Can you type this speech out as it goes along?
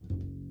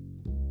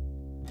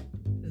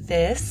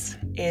This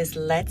is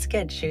Let's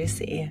Get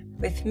Juicy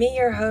with me,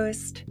 your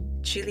host,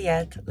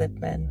 Juliette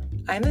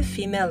Lipman. I'm a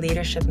female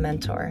leadership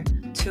mentor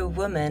to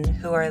women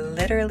who are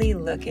literally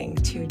looking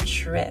to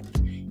drip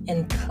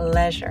in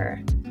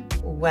pleasure,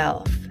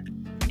 wealth,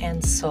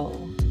 and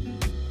soul.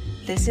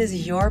 This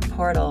is your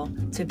portal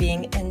to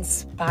being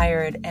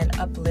inspired and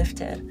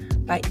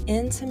uplifted by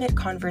intimate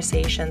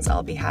conversations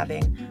I'll be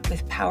having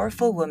with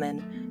powerful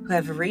women who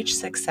have reached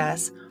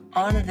success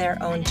on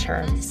their own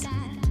terms.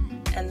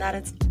 And that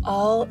it's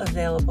all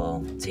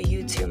available to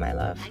you too, my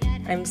love.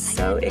 I'm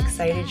so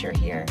excited you're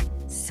here.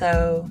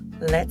 So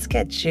let's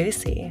get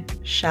juicy,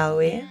 shall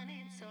we?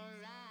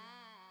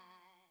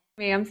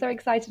 I'm so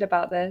excited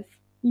about this.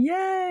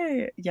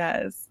 Yay!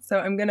 Yes. So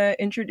I'm going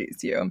to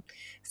introduce you.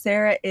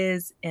 Sarah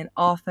is an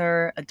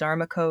author, a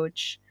Dharma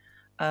coach,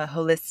 a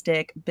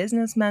holistic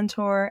business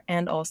mentor,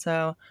 and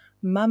also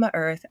Mama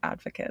Earth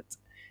advocate.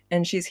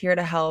 And she's here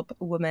to help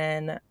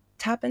women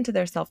tap into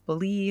their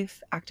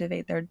self-belief,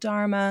 activate their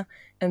Dharma,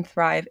 and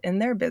thrive in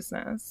their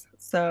business.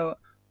 So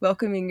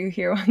welcoming you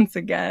here once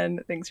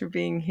again. Thanks for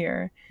being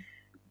here.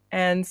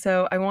 And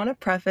so I want to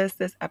preface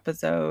this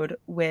episode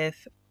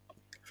with,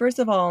 first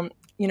of all,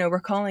 we're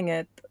calling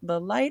it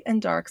the light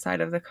and dark side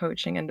of the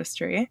coaching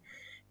industry.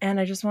 And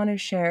I just want to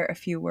share a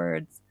few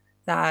words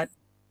that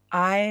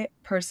I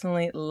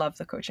personally love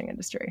the coaching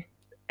industry.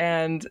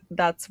 And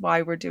that's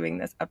why we're doing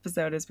this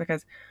episode, is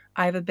because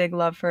I have a big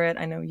love for it.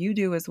 I know you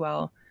do as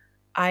well.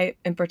 I,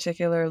 in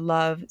particular,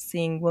 love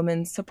seeing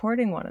women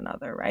supporting one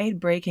another, right?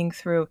 Breaking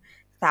through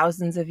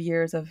thousands of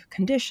years of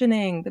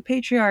conditioning, the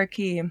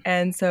patriarchy.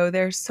 And so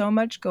there's so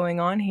much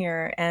going on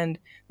here, and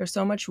there's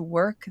so much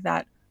work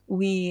that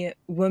we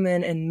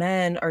women and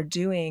men are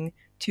doing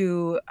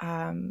to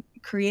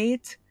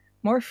create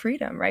more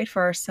freedom, right,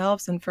 for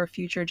ourselves and for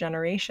future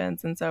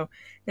generations. And so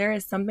there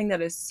is something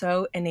that is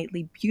so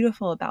innately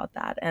beautiful about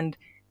that. And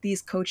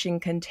these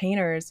coaching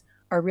containers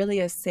are really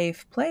a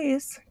safe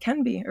place,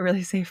 can be a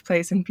really safe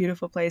place and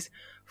beautiful place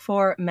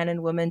for men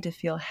and women to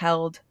feel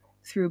held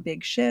through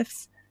big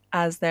shifts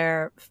as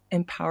they're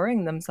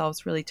empowering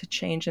themselves really to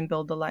change and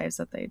build the lives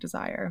that they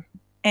desire.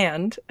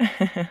 And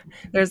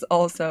there's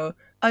also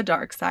a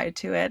dark side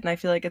to it. And I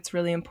feel like it's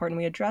really important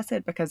we address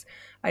it, because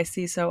I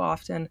see so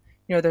often,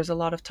 there's a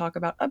lot of talk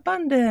about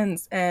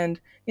abundance,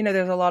 and,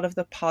 there's a lot of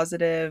the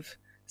positive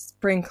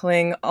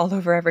sprinkling all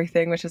over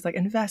everything, which is like,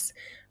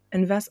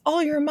 invest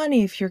all your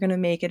money if you're going to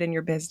make it in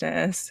your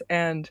business.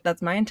 And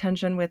that's my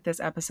intention with this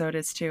episode,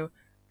 is to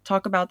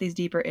talk about these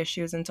deeper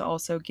issues and to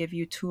also give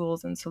you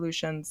tools and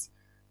solutions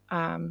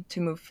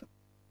to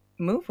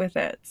move with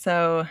it.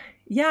 So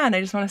yeah, and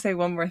I just want to say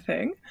one more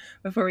thing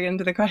before we get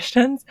into the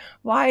questions.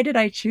 Why did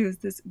I choose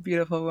this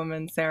beautiful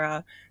woman,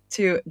 Sarah,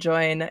 to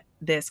join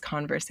this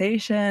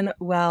conversation?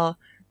 Well,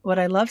 what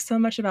I love so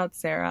much about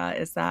Sarah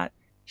is that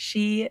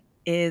she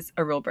is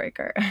a rule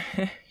breaker.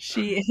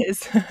 she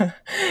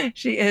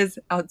is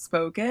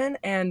outspoken,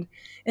 and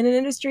in an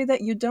industry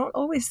that you don't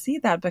always see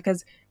that,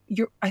 because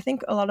I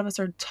think a lot of us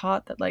are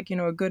taught that, like,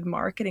 a good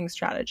marketing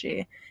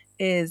strategy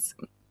is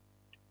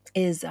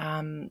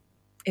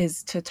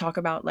to talk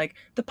about like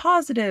the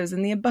positives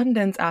and the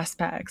abundance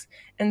aspects.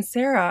 And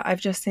Sarah,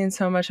 I've just seen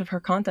so much of her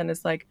content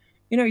is like,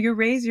 you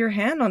raise your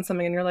hand on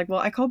something and you're like, well,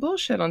 I call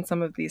bullshit on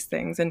some of these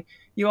things. And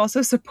you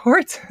also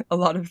support a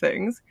lot of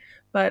things.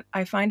 But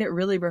I find it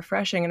really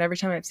refreshing. And every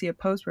time I see a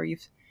post where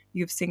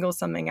you've singled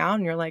something out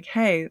and you're like,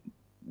 hey,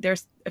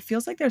 it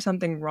feels like there's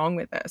something wrong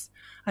with this,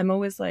 I'm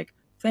always like,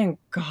 thank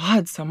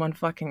God someone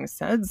fucking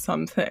said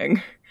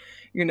something,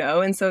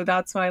 And so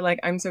that's why, like,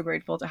 I'm so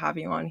grateful to have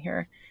you on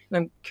here. And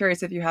I'm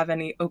curious if you have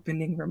any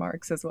opening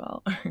remarks as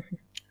well.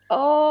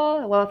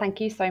 Oh, well,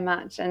 thank you so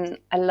much. And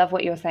I love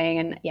what you're saying.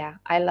 And yeah,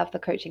 I love the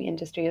coaching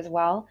industry as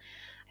well.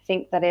 I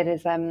think that it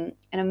is an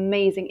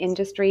amazing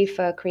industry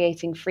for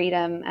creating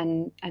freedom,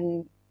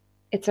 and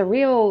it's a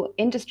real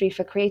industry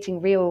for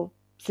creating real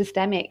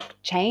systemic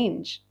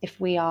change if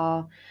we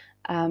are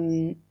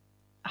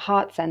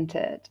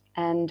heart-centered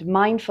and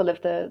mindful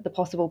of the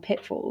possible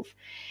pitfalls.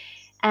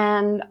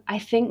 And I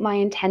think my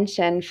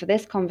intention for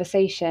this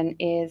conversation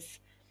is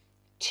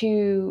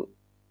to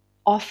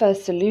offer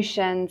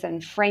solutions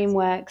and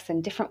frameworks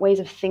and different ways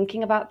of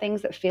thinking about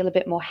things that feel a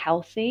bit more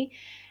healthy,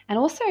 and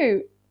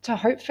also to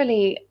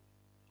hopefully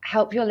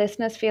help your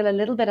listeners feel a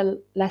little bit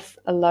less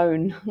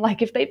alone.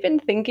 Like if they've been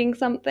thinking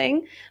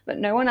something, but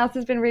no one else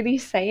has been really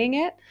saying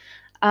it,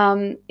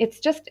 it's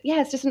just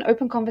an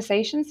open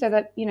conversation, so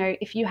that,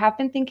 if you have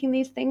been thinking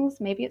these things,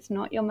 maybe it's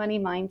not your money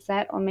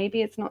mindset, or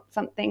maybe it's not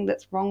something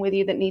that's wrong with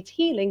you that needs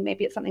healing.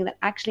 Maybe it's something that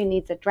actually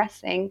needs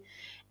addressing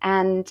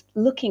and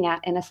looking at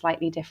in a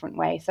slightly different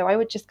way. So I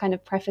would just kind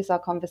of preface our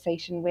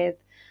conversation with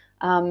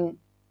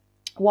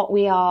what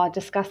we are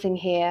discussing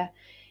here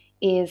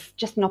is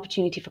just an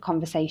opportunity for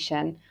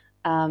conversation.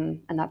 And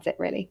that's it,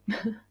 really.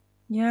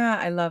 Yeah,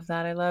 I love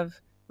that. I love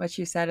what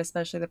you said,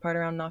 especially the part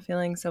around not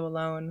feeling so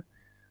alone.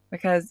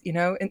 Because,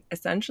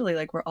 essentially,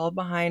 like, we're all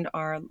behind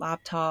our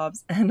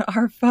laptops and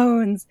our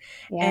phones.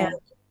 Yeah. And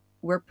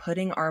we're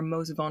putting our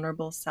most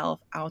vulnerable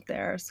self out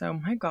there. So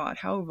my God,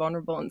 how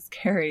vulnerable and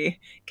scary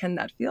can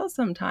that feel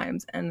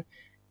sometimes? And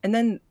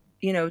then,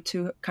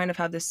 to kind of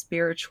have this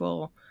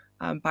spiritual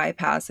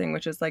bypassing,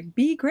 which is like,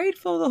 be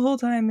grateful the whole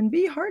time and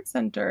be heart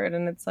centered.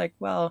 And it's like,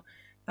 well,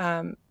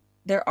 um,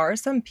 there are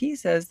some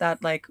pieces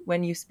that, like,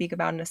 when you speak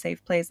about in a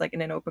safe place, like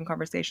in an open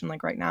conversation,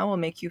 like right now, will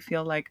make you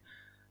feel like,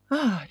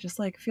 oh, just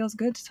like feels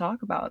good to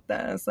talk about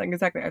this. Like,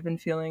 exactly, I've been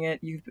feeling it.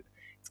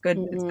 It's good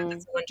that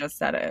Mm. someone just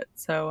said it.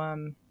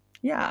 So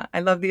yeah, I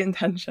love the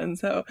intention.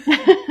 So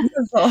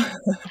beautiful.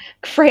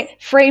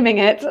 Framing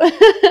it.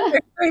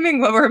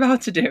 Framing what we're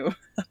about to do.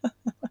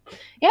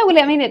 Yeah, well,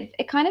 I mean,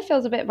 it kind of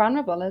feels a bit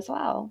vulnerable as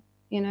well,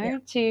 Yeah.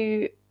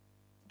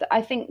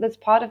 I think there's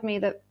part of me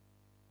that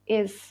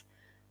is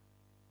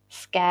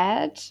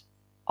scared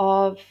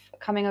of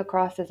coming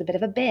across as a bit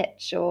of a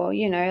bitch, or,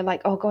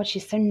 like, oh God,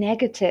 she's so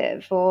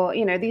negative, or,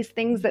 these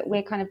things that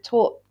we're kind of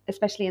taught,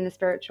 especially in the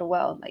spiritual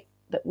world, like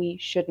that we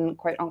shouldn't,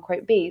 quote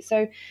unquote, be.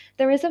 So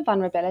there is a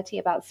vulnerability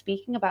about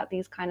speaking about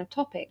these kind of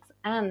topics.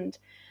 And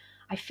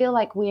I feel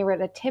like we're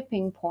at a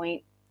tipping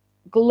point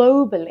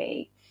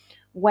globally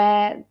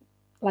where,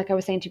 like I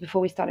was saying to you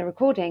before we started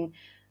recording,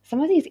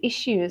 some of these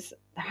issues,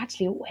 they're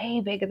actually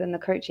way bigger than the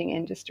coaching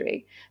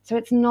industry. So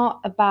it's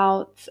not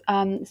about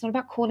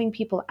calling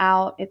people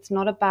out. It's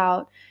not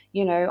about,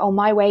 oh,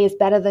 my way is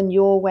better than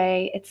your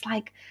way. It's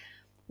like,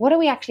 what are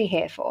we actually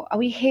here for? Are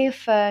we here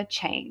for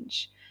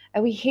change?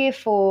 Are we here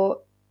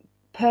for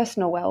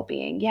personal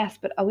well-being? Yes,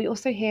 but are we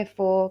also here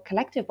for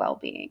collective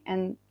well-being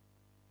and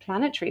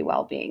planetary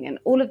well-being and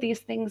all of these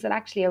things that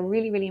actually are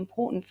really, really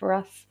important for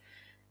us,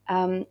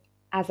 um,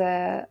 as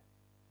a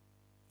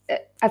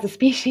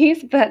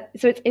species? But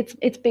so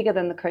it's bigger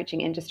than the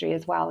coaching industry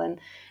as well, and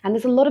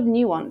there's a lot of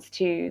nuance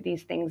to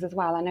these things as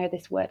well. I know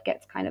this word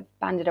gets kind of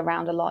banded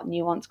around a lot,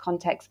 nuance,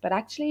 context, but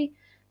actually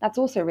that's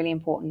also really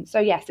important. So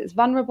yes, it's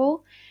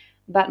vulnerable,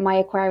 but my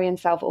Aquarian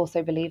self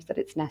also believes that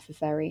it's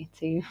necessary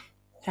to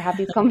have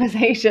these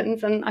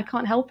conversations, and I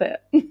can't help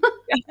it.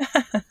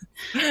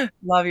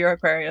 Love your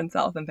Aquarian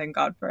self and thank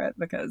God for it,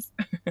 because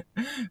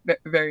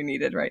very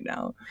needed right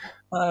now.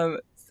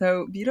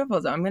 So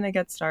beautiful. So I'm going to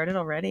get started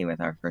already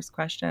with our first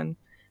question.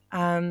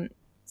 Um,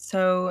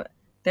 so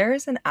there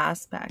is an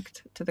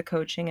aspect to the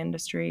coaching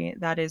industry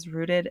that is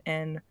rooted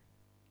in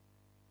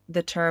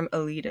the term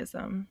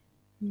elitism.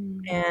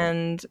 Mm.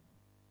 And,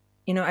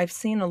 I've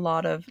seen a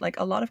lot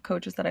of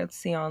coaches that I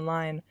see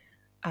online.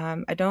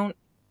 I don't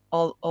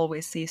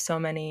always see so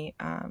many,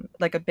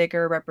 like a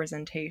bigger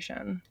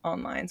representation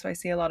online. So I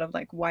see a lot of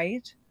like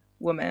white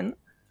women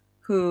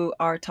who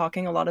are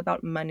talking a lot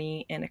about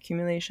money and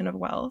accumulation of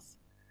wealth.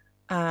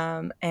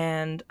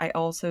 And I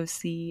also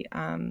see,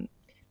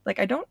 like,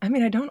 I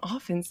don't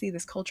often see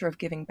this culture of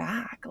giving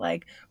back.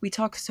 Like, we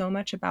talk so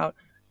much about,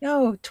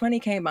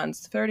 20K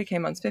months,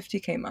 30K months,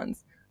 50K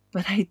months,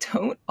 but I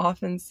don't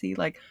often see,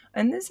 like,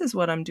 and this is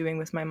what I'm doing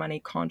with my money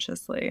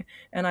consciously.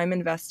 And I'm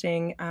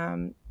investing,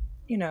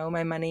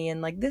 my money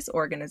in like this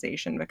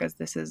organization because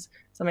this is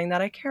something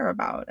that I care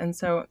about. And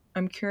so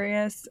I'm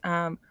curious,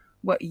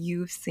 what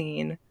you've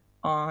seen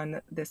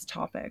on this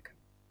topic.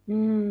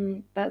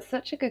 That's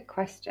such a good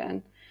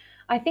question.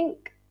 I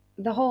think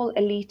the whole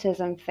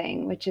elitism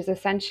thing, which is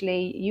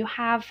essentially you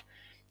have,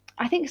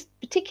 I think,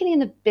 particularly in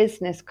the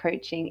business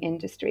coaching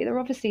industry, there are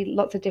obviously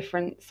lots of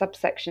different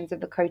subsections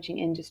of the coaching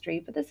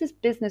industry, but there's this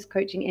business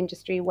coaching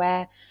industry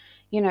where,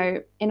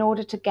 in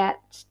order to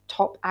get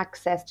top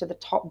access to the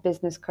top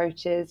business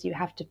coaches, you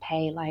have to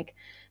pay like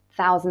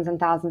thousands and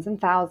thousands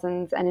and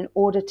thousands. And in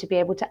order to be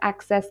able to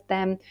access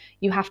them,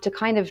 you have to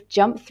kind of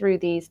jump through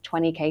these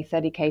 20K,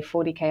 30K,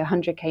 40K,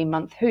 100K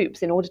month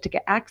hoops in order to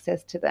get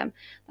access to them.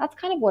 That's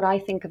kind of what I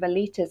think of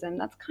elitism.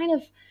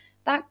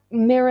 That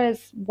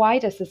mirrors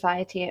wider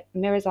society. It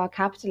mirrors our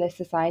capitalist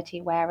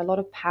society, where a lot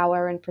of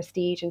power and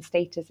prestige and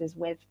status is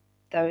with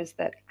those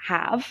that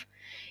have.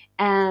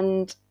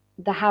 And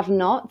the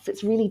have-nots,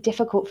 it's really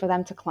difficult for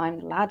them to climb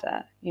the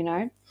ladder.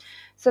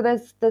 So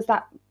there's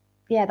that,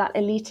 yeah, that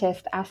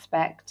elitist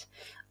aspect.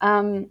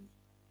 And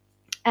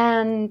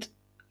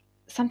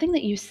something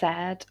that you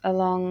said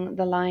along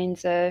the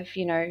lines of,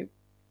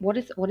 what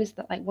is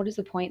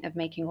the point of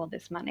making all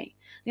this money?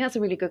 I think that's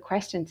a really good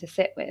question to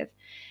sit with.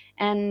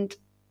 And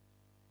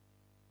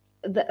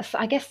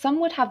I guess some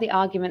would have the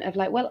argument of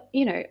like, well,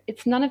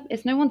 it's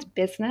no one's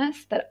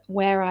business that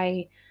where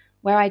I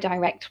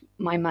direct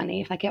my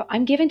money. If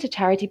I'm giving to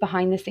charity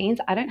behind the scenes,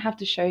 I don't have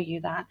to show you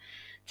that.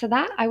 To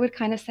that, I would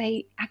kind of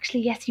say,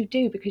 actually, yes, you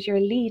do, because you're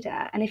a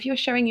leader. And if you're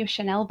showing your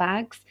Chanel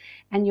bags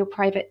and your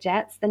private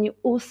jets, then you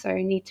also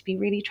need to be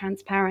really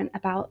transparent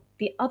about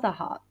the other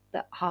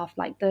half,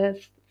 like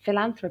the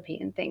philanthropy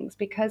and things,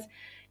 because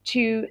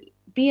to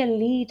be a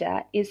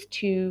leader is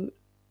to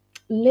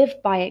live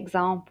by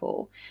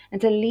example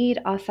and to lead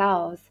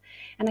ourselves.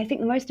 And I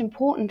think the most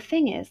important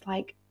thing is,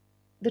 like,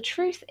 the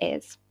truth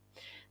is,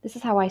 this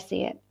is how I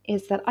see it,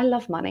 is that I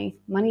love money.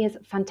 Money is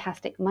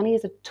fantastic. Money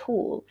is a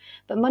tool,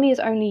 but money is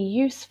only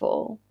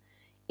useful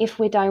if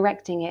we're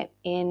directing it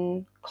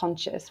in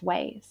conscious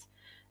ways.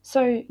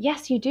 So,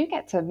 yes, you do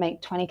get to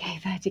make 20K,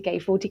 30K,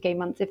 40K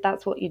months if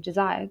that's what you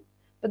desire.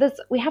 But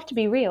we have to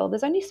be real.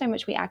 There's only so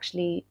much we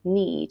actually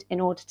need in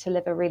order to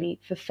live a really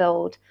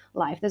fulfilled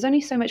life. There's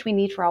only so much we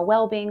need for our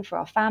well being, for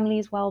our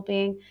family's well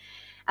being.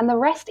 And the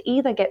rest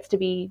either gets to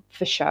be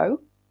for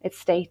show, it's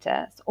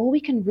status, or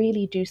we can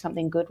really do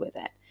something good with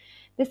it.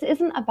 This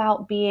isn't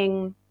about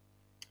being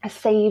a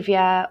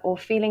savior or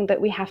feeling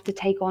that we have to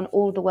take on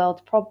all the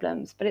world's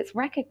problems, but it's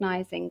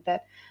recognizing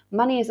that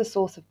money is a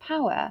source of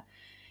power,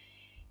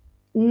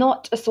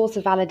 not a source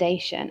of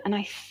validation. And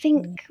I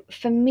Mm. think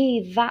for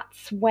me,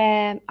 that's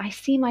where I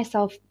see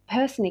myself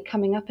personally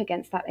coming up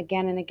against that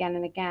again and again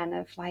and again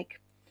of like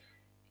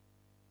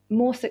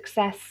more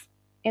success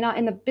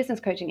in the business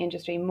coaching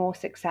industry, more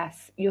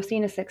success. You're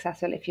seen as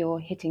successful if you're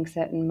hitting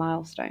certain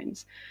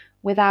milestones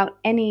without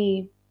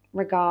any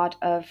regard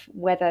of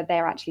whether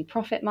they're actually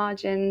profit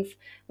margins,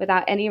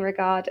 without any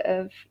regard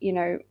of,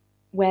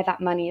 where that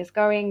money is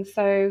going.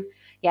 So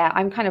yeah,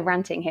 I'm kind of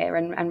ranting here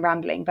and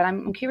rambling, but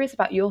I'm curious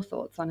about your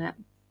thoughts on it.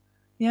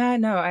 Yeah,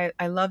 no,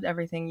 I loved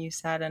everything you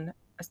said, and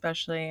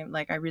especially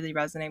like I really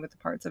resonate with the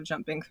parts of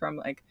jumping from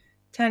like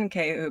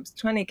 10K hoops,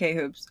 20K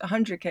hoops,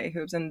 100K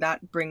hoops, and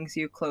that brings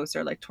you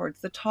closer like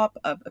towards the top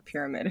of a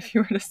pyramid, if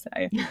you were to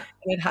say. And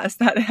it has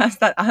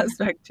that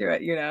aspect to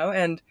it,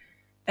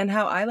 and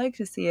how I like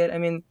to see it. I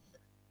mean,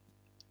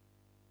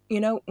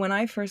 when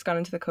I first got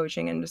into the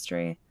coaching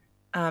industry,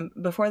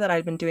 before that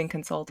I'd been doing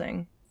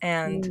consulting,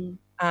 and Mm,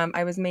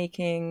 I was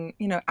making,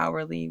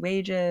 hourly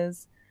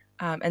wages.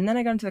 And then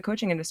I got into the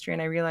coaching industry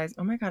and I realized,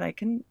 oh my God, I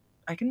can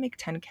make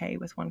 10K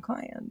with one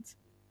client.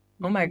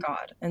 Oh my mhm,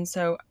 God.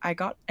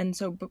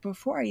 But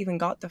before I even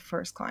got the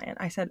first client,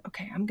 I said,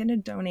 okay, I'm going to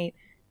donate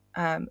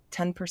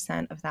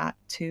 10% of that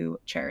to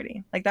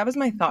charity. Like that was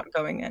my thought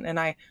going in. And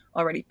I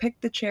already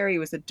picked the charity. It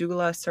was a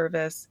doula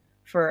service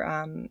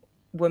for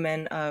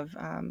women of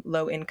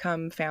low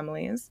income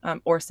families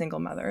or single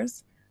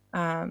mothers.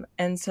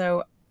 And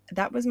so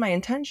that was my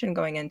intention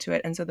going into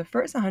it. And so the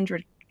first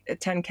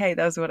 110K,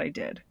 that was what I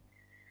did.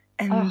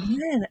 And oh,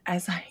 then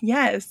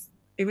yes,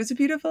 it was a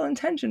beautiful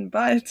intention,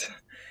 but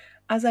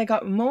as I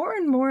got more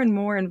and more and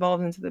more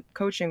involved into the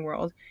coaching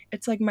world,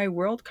 it's like my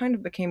world kind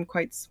of became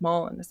quite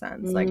small in a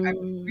sense. Like I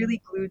was mm,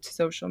 really glued to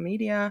social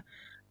media.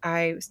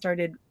 I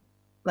started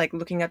like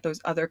looking at those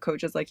other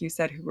coaches, like you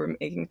said, who were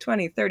making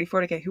 20, 30,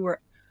 40K, who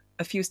were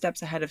a few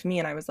steps ahead of me.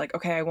 And I was like,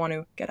 okay, I want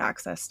to get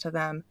access to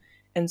them.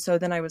 And so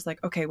then I was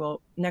like, okay,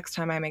 well, next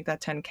time I make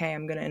that 10K,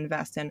 I'm going to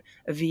invest in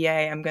a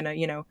VA. I'm going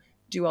to,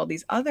 do all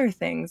these other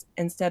things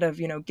instead of,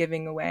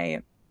 giving away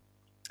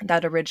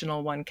that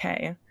original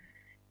 1K.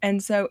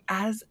 And so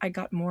as I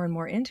got more and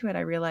more into it,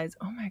 I realized,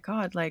 oh my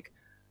God, like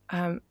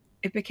um,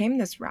 it became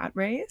this rat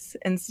race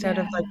instead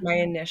of like yeah, my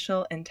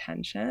initial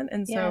intention.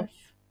 And so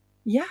yes,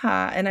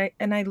 yeah,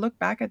 and I look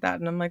back at that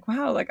and I'm like,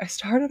 wow, like I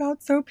started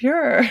out so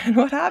pure and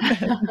what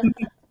happened?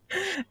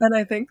 And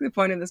I think the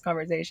point of this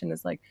conversation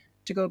is like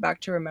to go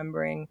back to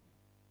remembering,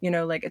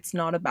 like it's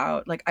not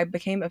about like I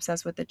became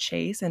obsessed with the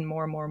chase and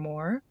more, more,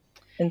 more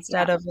yeah,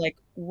 instead of like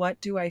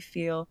what do I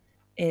feel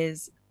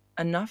is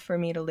enough for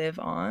me to live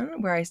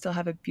on where I still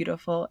have a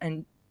beautiful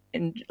and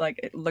like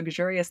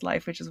luxurious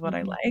life, which is what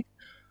I mhm, like.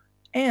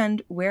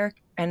 And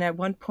at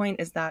one point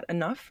is that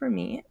enough for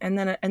me? And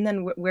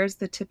then where's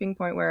the tipping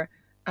point where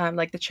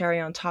like the cherry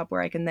on top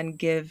where I can then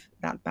give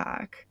that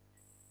back?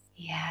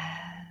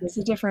 It's yes.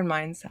 a different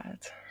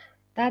mindset.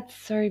 That's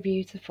so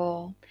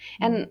beautiful.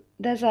 Mm. And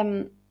there's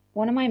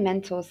one of my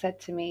mentors said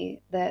to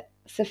me that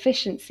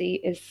sufficiency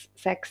is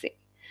sexy.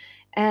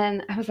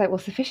 And I was like, well,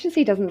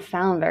 sufficiency doesn't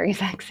sound very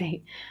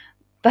sexy,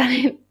 but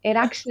it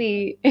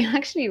actually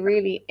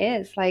really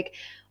is. Like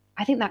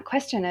I think that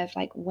question of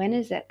like when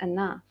is it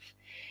enough?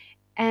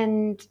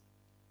 And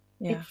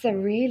Yeah. it's a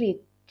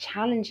really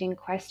challenging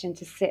question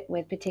to sit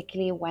with,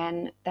 particularly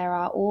when there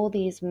are all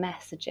these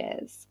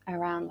messages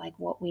around like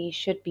what we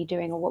should be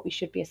doing or what we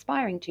should be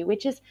aspiring to,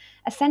 which is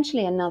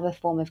essentially another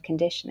form of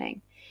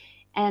conditioning.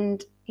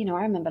 And,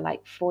 I remember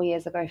like 4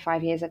 years ago,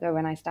 5 years ago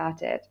when I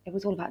started, it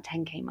was all about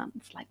 10K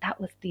months. Like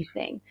that was the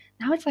thing.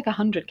 Now it's like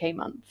 100K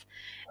months.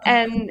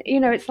 And,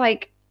 it's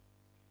like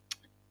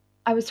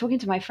I was talking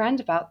to my friend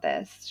about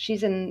this.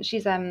 She's in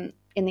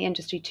the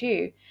industry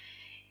too.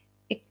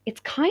 It's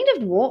kind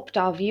of warped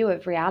our view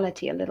of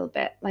reality a little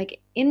bit.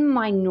 Like in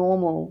my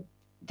normal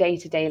day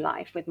to day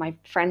life with my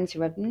friends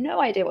who have no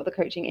idea what the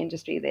coaching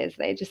industry is,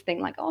 they just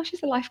think like, oh,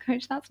 she's a life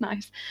coach. That's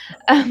nice.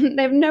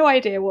 They have no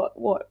idea what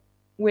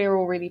we're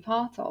all really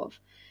part of.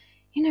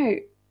 You know,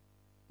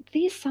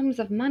 these sums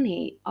of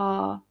money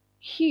are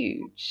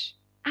huge,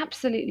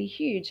 absolutely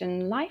huge,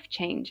 and life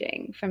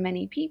changing for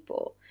many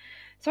people.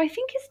 So I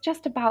think it's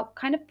just about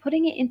kind of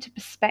putting it into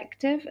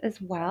perspective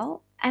as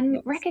well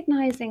and Yes.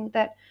 recognizing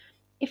that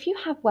if you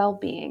have well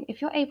being,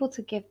 if you're able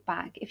to give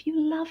back, if you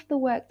love the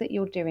work that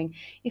you're doing,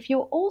 if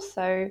you're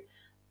also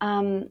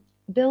um,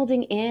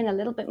 building in a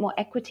little bit more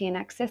equity and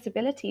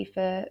accessibility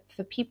for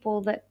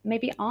people that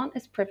maybe aren't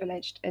as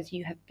privileged as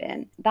you have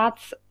been,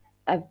 that's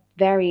a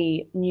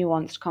very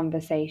nuanced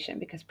conversation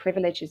because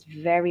privilege is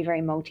very,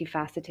 very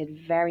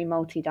multifaceted, very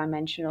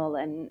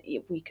multidimensional, and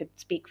we could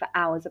speak for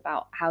hours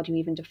about how do you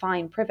even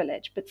define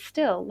privilege. But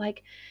still,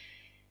 like,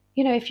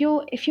 if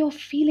you're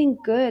feeling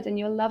good and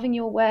you're loving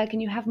your work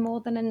and you have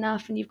more than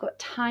enough and you've got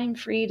time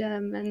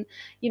freedom and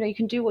you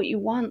can do what you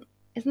want,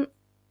 isn't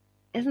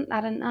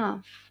that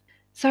enough?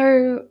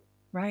 So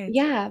Right.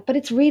 yeah, but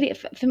it's really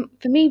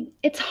for me,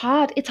 it's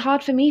hard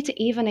for me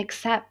to even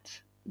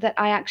accept that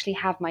I actually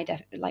have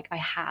like I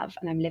have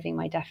and I'm living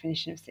my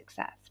definition of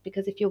success.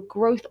 Because if you're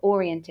growth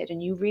oriented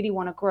and you really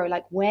want to grow,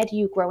 like where do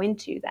you grow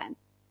into then?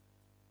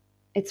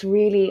 It's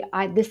really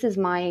I this is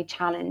my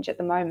challenge at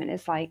the moment.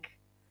 It's like,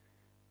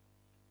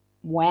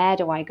 where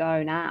do I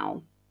go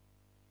now?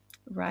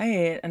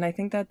 Right. And I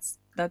think that's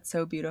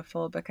so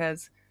beautiful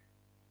because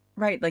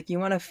right, like you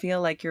want to feel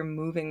like you're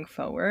moving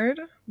forward.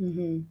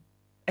 Hmm.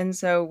 And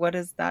so what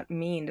does that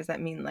mean? Does that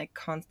mean like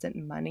constant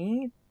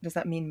money? Does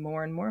that mean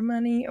more and more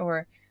money?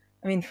 Or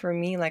I mean, for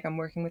me, like I'm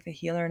working with a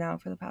healer now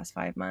for the past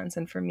 5 months,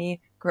 and for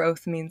me,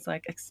 growth means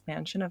like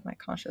expansion of my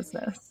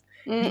consciousness.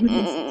 It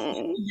means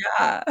Mm-mm.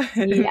 yeah,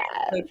 it means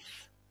like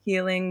Yes.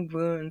 healing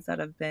wounds that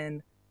have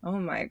been, oh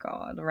my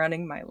God,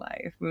 running my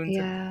life, wounds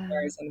of Yeah.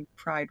 scars and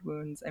pride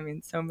wounds. I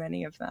mean, so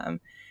many of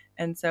them.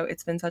 And so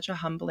it's been such a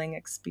humbling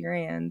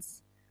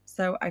experience.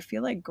 So I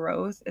feel like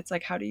growth, it's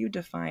like, how do you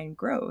define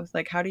growth?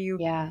 Like, how do you,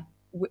 Yeah.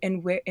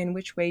 in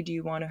which way do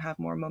you want to have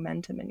more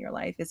momentum in your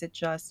life? Is it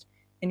just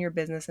in your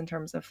business in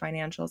terms of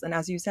financials? And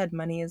as you said,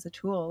 money is a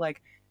tool.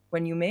 Like,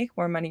 when you make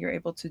more money, you're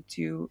able to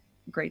do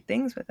great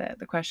things with it.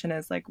 The question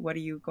is, like, what are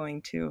you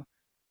going to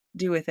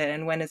do with it,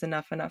 and when is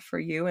enough for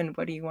you, and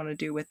what do you want to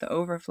do with the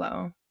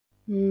overflow?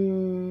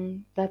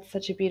 That's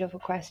such a beautiful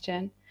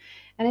question.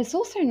 And it's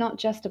also not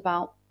just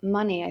about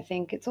money, I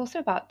think. It's also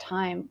about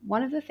time.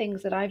 One of the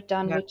things that I've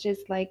done, Yeah. which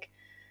is like,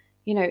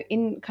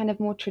 in kind of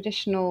more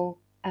traditional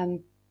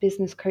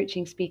business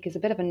coaching speak, is a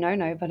bit of a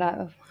no-no,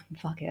 but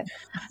fuck it.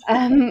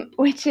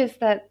 Which is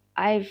that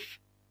I've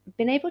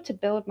been able to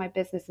build my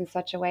business in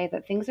such a way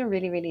that things are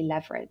really, really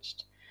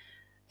leveraged.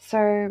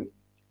 So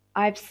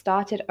I've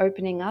started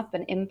opening up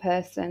an in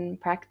person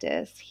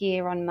practice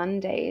here on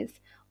Mondays,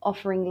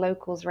 offering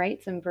locals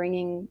rates and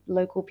bringing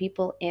local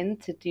people in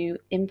to do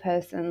in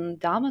person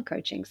Dharma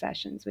coaching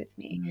sessions with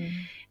me. Mm.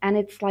 And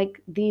it's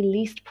like the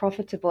least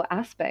profitable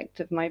aspect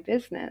of my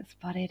business,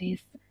 but it is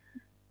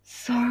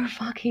so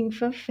fucking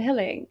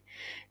fulfilling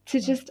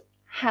to just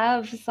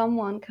have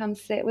someone come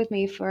sit with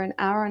me for an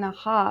hour and a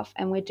half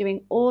and we're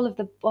doing all of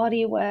the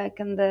body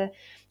work and the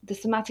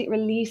somatic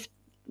release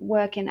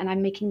work and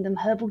I'm making them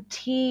herbal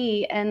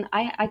tea and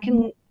I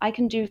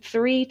can do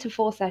 3 to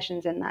 4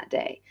 sessions in that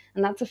day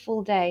and that's a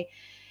full day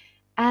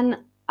and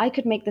I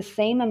could make the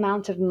same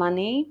amount of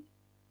money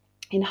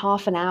in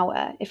half an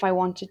hour if I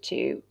wanted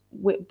to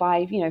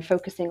by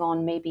focusing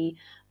on maybe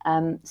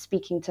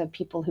speaking to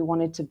people who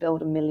wanted to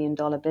build $1 million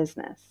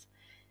business,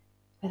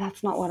 but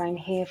that's not what I'm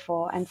here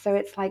for. And so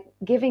it's like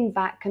giving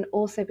back can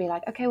also be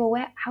like, okay,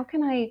 well, how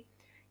can I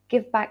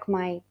give back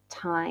my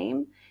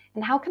time?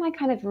 And how can I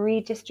kind of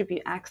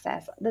redistribute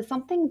access? There's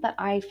something that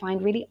I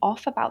find really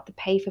off about the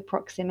pay for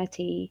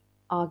proximity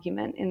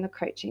argument in the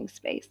coaching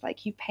space.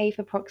 Like, you pay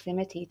for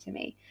proximity to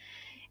me.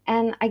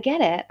 And I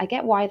get it. I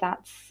get why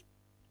that's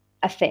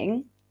a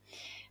thing.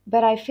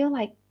 But I feel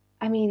like,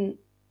 I mean,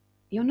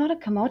 you're not a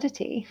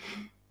commodity.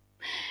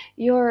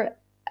 You're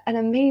an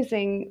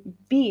amazing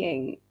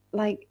being.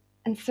 Like,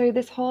 and so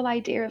this whole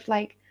idea of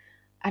like,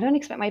 I don't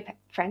expect my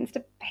friends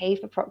to pay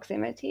for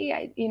proximity.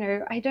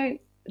 I don't,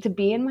 to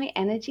be in my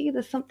energy.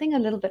 There's something a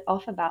little bit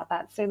off about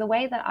that. So the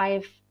way that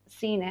I've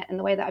seen it and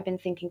the way that I've been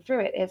thinking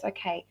through it is,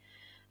 okay,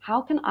 how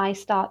can I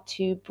start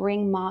to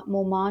bring more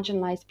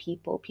marginalized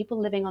people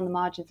living on the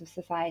margins of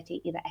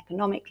society, either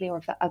economically or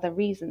for other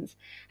reasons?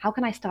 How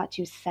can I start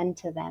to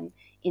center them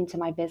into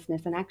my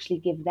business and actually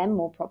give them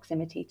more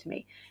proximity to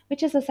me?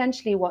 Which is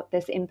essentially what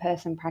this in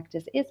person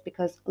practice is,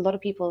 because a lot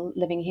of people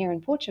living here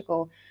in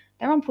Portugal,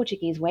 they're on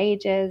Portuguese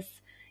wages.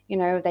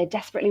 They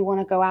desperately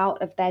want to go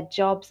out of their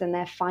jobs and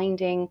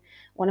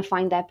want to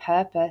find their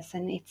purpose.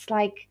 And it's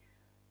like,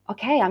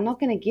 okay, I'm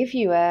not going to give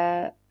you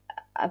a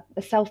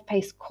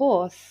self-paced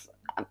course.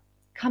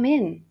 Come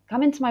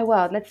into my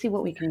world. Let's see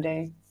what we can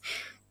do.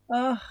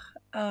 Oh,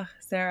 oh,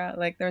 Sarah,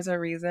 like there's a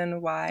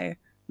reason why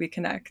we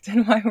connect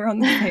and why we're on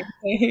the same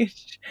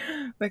page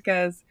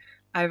because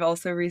I've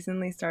also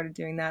recently started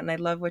doing that. And I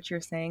love what you're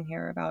saying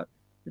here about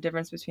the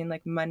difference between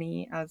like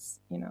money as,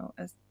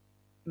 as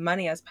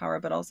money as power,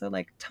 but also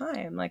like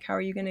time. Like, how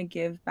are you going to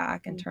give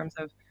back in terms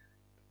of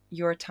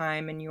your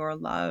time and your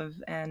love?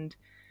 And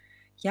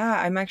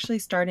yeah, I'm actually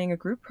starting a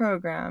group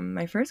program,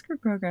 my first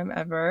group program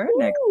ever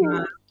next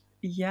month. Ooh.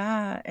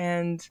 Yeah.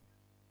 And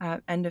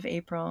end of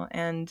April.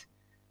 And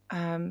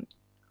um,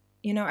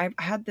 I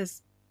had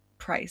this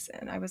price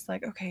and I was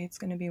like, okay, it's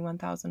going to be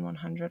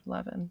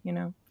 1,111,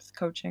 it's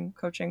coaching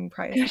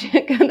price.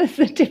 That's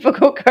the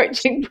typical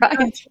coaching price.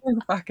 That's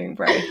the fucking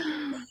price.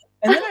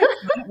 And then I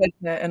sat with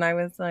it and I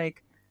was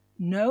like,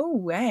 no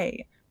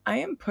way. I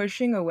am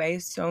pushing away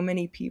so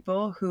many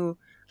people who,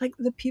 like,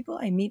 the people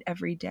I meet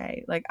every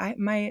day. Like,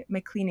 my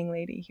cleaning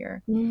lady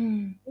here.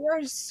 Mm, We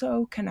are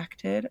so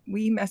connected.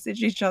 We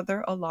message each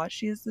other a lot.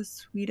 She is the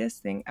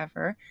sweetest thing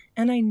ever,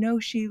 and I know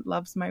she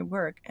loves my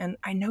work, and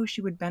I know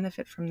she would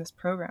benefit from this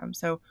program.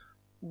 So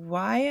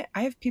why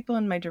I have people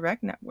in my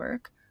direct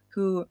network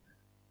who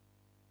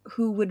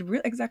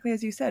would exactly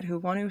as you said, who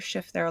want to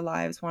shift their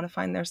lives, want to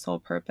find their soul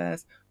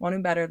purpose, want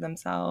to better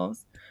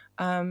themselves.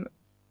 Um,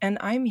 and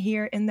I'm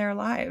here in their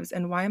lives,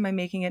 and why am I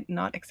making it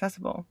not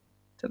accessible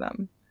to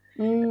them?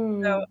 So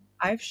mm.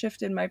 I've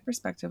shifted my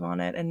perspective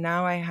on it, and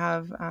now I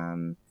have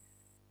an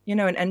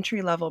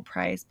entry level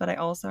price, but I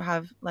also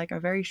have like a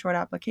very short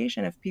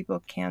application. If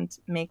people can't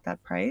make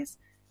that price,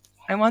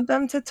 I want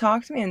them to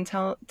talk to me and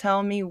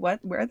tell me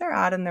where they're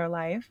at in their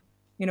life,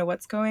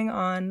 what's going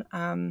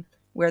on,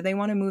 where they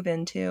want to move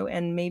into,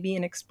 and maybe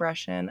an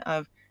expression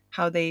of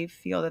how they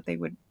feel that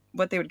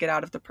what they would get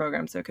out of the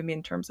program. So it can be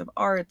in terms of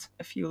art,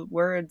 a few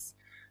words,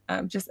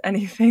 just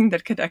anything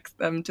that connects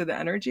them to the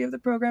energy of the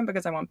program,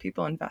 because I want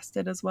people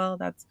invested as well.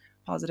 That's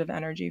positive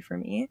energy for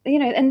me.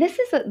 And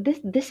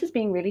this is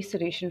being really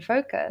solution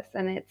focused,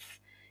 and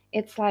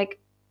it's like,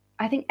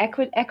 I think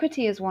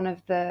equity is one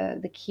of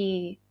the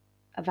key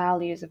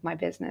values of my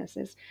business,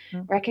 is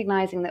Mm.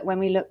 recognizing that when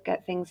we look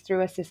at things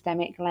through a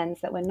systemic lens,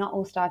 that we're not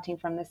all starting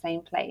from the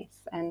same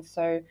place. And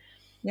so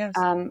Yes.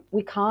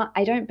 we can't,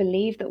 I don't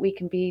believe that we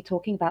can be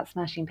talking about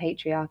smashing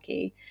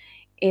patriarchy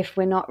if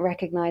we're not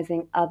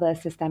recognizing other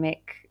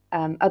systemic,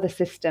 other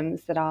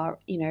systems that are,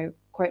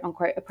 quote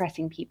unquote,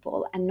 oppressing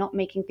people, and not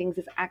making things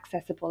as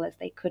accessible as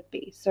they could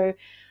be. So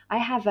I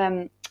have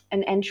an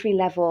entry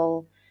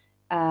level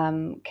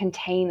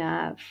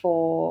container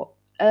for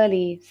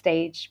early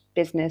stage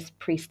business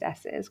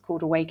priestesses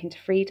called Awaken to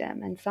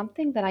Freedom. And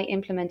something that I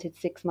implemented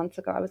 6 months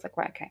ago, I was like,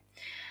 right, okay,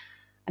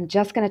 I'm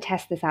just going to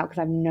test this out because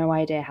I have no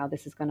idea how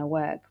this is going to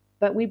work.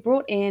 But we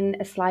brought in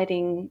a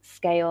sliding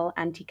scale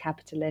anti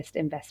capitalist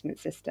investment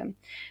system,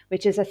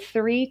 which is a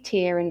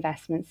 3-tier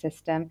investment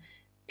system.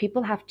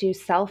 People have to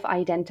self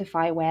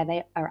identify where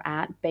they are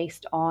at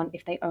based on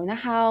if they own a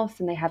house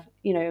and they have,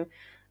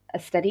 a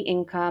steady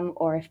income,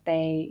 or if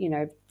they,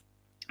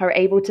 are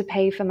able to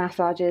pay for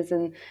massages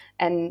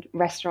and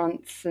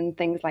restaurants and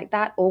things like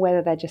that, or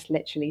whether they're just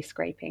literally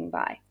scraping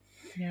by.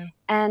 Yeah.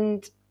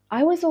 And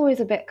I was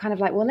always a bit kind of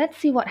like, well, let's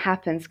see what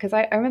happens. Because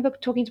I remember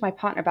talking to my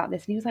partner about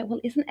this, and he was like,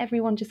 well, isn't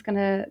everyone just going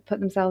to put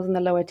themselves in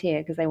the lower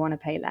tier because they want to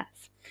pay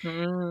less?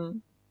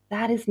 Mm.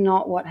 That is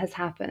not what has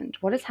happened.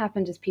 What has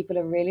happened is people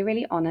are really,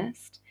 really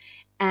honest,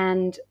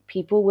 and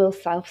people will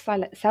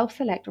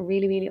self-select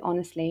really, really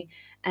honestly.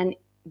 And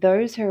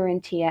those who are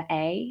in tier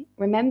A,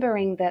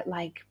 remembering that,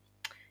 like,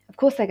 of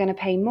course they're going to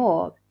pay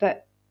more,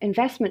 but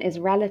investment is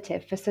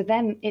relative. So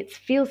them, it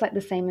feels like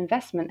the same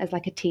investment as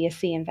like a tier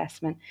C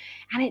investment,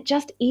 and it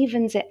just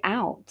evens it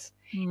out.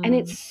 And Mm.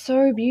 it's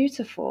so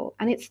beautiful.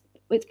 And it's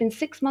been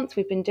 6 months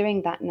we've been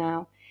doing that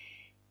now,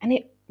 and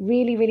it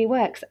really, really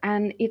works.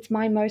 And it's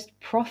my most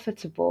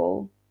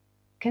profitable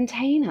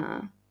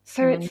container.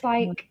 So Mm. it's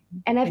like,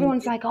 and And you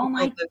everyone's give like, oh people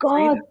my the God.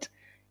 freedom.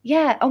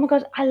 Yeah. Oh my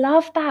God. I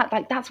love that.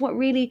 Like, that's one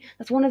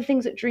of the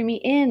things that drew me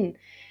in.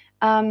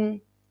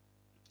 Um,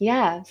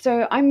 yeah,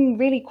 so I'm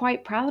really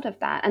quite proud of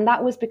that. And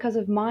that was because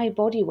of my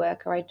body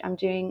worker.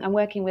 I'm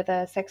working with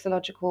a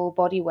sexological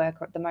body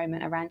worker at the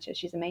moment, Arancha.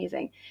 She's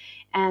amazing.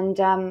 And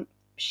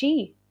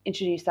she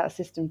introduced that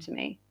system to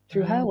me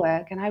through her Mm.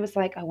 work. And I was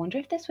like, I wonder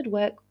if this would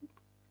work,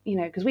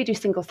 because we do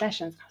single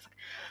sessions. And I was like,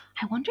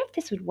 I wonder if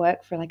this would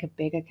work for like a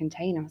bigger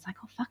container. I was like,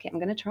 oh, fuck it. I'm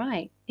going to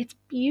try. It's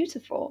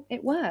beautiful.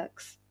 It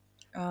works.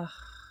 Ugh.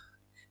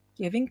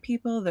 Giving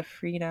people the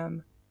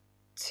freedom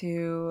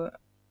to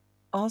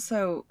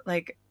also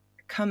like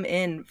come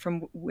in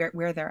from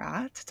where they're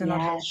at, to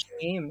not have Yes.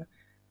 shame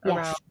around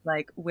Yes.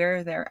 like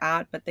where they're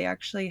at, but they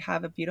actually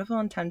have a beautiful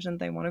intention.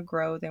 They want to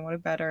grow, they want to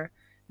better,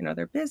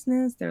 their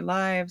business, their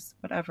lives,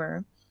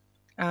 whatever.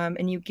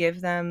 And you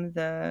give them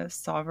the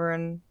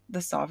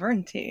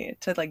sovereignty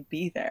to like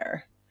be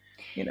there.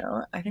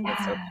 I think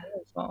that's so Yeah.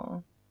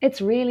 powerful.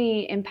 It's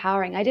really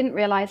empowering. I didn't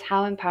realize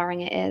how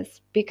empowering it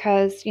is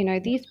because,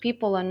 these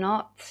people are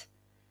not,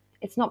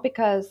 it's not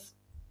because,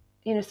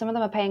 some of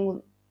them are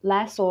paying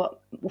less or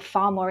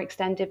far more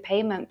extended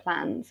payment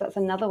plans. That's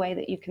another way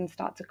that you can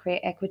start to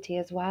create equity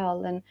as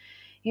well. And,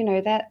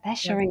 they're Yes.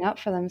 showing up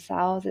for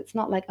themselves. It's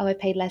not like, oh, I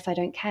paid less, I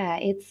don't care.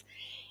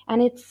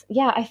 And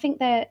yeah, I think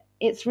that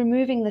it's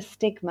removing the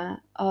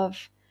stigma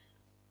of,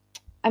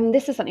 I mean,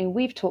 this is something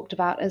we've talked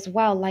about as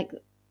well, like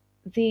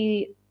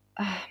the,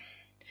 uh,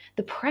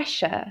 the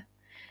pressure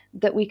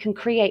that we can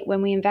create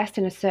when we invest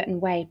in a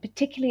certain way,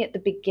 particularly at the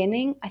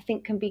beginning, I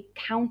think can be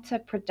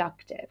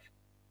counterproductive.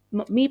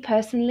 Me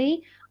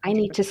personally, I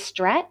need 100%. to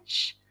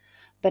stretch,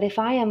 but if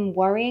I am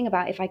worrying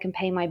about if I can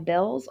pay my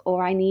bills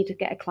or I need to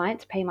get a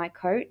client to pay my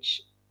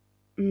coach,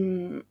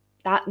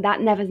 that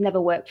never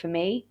worked for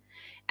me,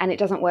 and it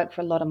doesn't work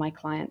for a lot of my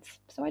clients.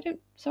 So I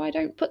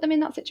don't put them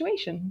in that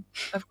situation.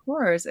 Of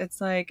course,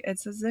 it's like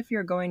it's as if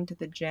you're going to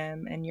the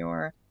gym and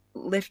you're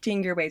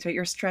lifting your weights, right?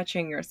 You're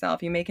stretching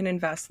yourself. You make an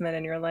investment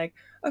and you're like,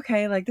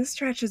 okay, like this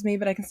stretches me,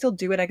 but I can still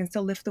do it. I can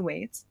still lift the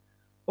weights.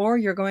 Or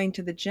you're going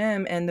to the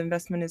gym and the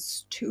investment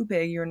is too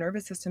big. Your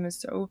nervous system is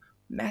so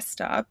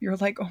messed up. You're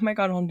like, oh my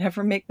God, I'll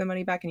never make the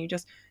money back. And you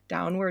just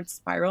downward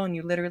spiral and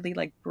you literally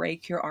like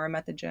break your arm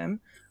at the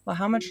gym. Well,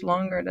 how much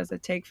longer does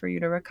it take for you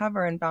to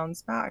recover and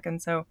bounce back?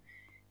 And so,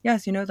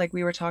 yes, like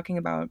we were talking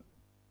about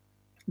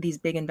these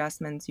big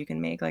investments you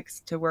can make, like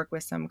to work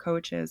with some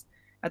coaches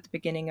at the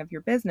beginning of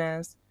your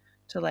business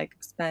to like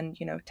spend,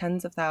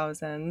 tens of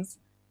thousands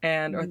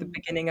and or the Mm.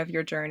 beginning of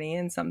your journey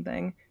in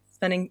something,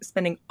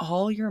 spending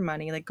all your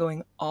money, like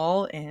going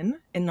all in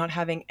and not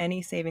having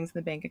any savings in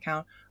the bank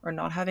account or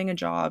not having a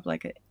job,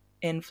 like an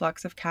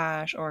influx of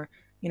cash or,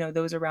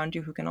 those around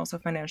you who can also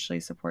financially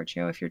support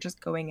you. If you're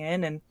just going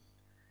in and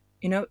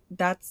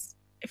that's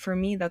for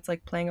me, that's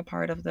like playing a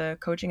part of the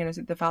coaching and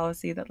the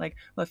fallacy that like,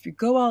 well, if you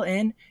go all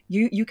in,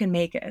 you can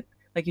make it.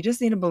 Like you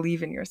just need to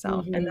believe in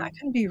yourself. And that Hmm.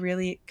 can be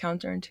really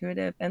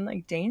counterintuitive and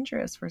like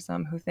dangerous for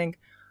some who think,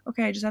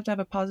 okay, I just have to have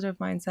a positive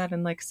mindset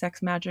and like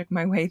sex magic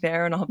my way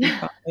there and I'll be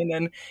fine.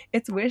 And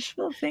it's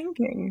wishful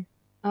thinking.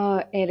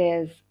 Oh, it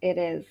is. It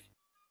is.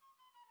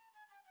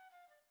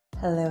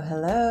 Hello,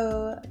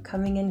 hello.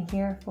 Coming in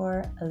here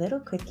for a little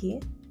quickie.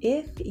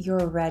 If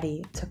you're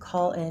ready to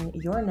call in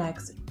your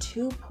next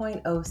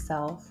 2.0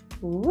 self,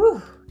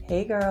 woo,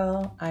 hey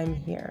girl, I'm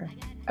here.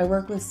 I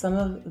work with some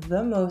of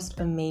the most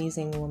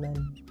amazing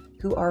women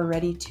who are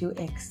ready to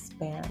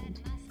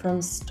expand,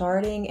 from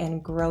starting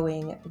and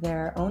growing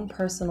their own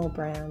personal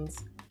brands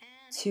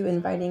to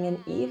inviting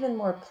in even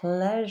more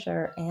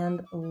pleasure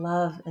and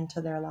love into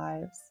their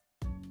lives.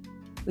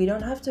 We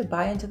don't have to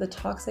buy into the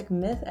toxic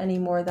myth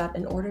anymore that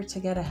in order to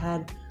get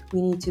ahead,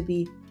 we need to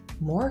be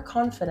more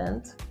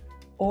confident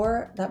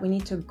or that we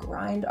need to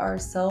grind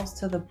ourselves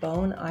to the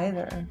bone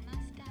either.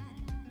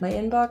 My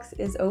inbox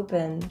is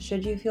open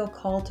should you feel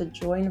called to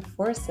join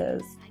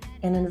forces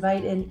and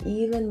invite in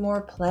even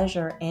more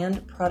pleasure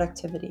and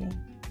productivity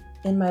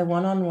in my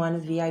one-on-one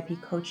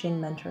VIP coaching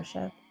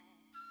mentorship.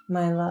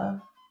 My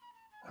love,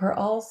 we're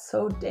all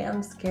so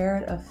damn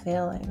scared of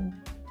failing,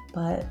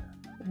 but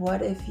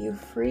what if you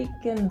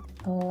freaking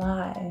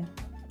fly?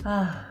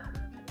 Ah,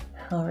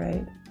 all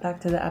right,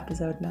 back to the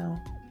episode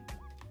now.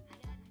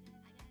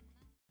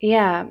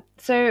 Yeah.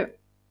 So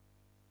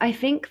I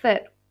think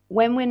that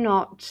when we're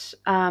not,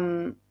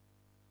 I'm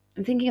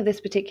thinking of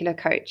this particular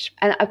coach,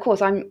 and of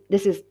course,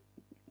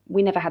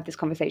 we never had this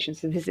conversation,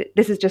 so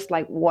this is just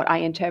like what I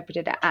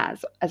interpreted it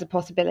as a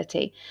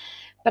possibility.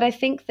 But I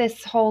think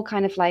this whole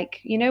kind of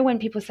like, when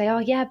people say, oh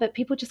yeah, but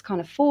people just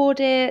can't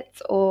afford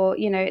it, or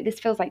this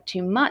feels like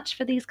too much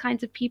for these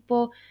kinds of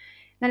people,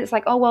 then it's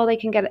like, oh well, they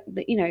can get,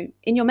 in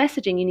your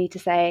messaging you need to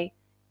say,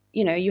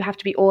 you have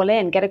to be all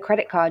in, get a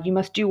credit card, you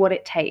must do what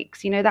it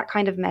takes, that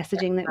kind of Yes,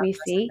 messaging that that we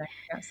see.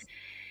 messaging, yes.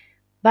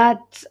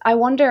 But I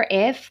wonder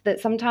if that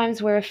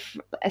sometimes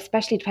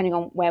especially depending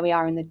on where we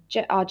are in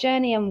our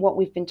journey and what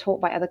we've been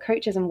taught by other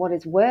coaches and what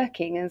is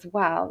working as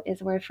well,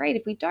 is we're afraid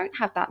if we don't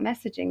have that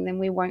messaging, then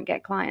we won't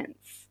get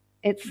clients.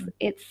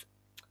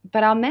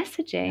 But our Yeah.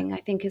 messaging,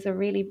 I think, is a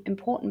really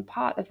important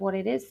part of what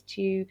it is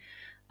to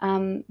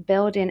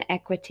build in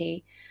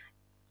equity.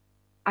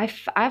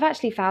 I've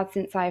actually found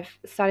since I've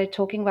started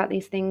talking about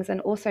these things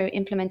and also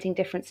implementing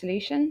different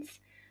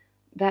solutions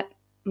that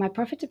my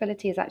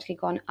profitability has actually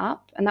gone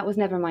up, and that was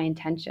never my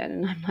intention.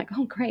 And I'm like,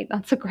 oh great,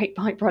 that's a great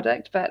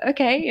byproduct, but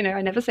okay,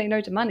 I never say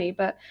no to money.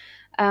 But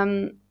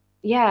um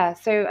yeah,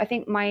 so I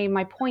think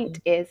my point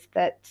is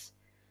that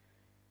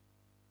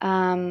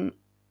um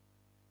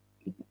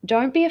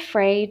don't be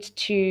afraid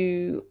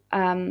to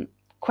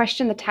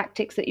question the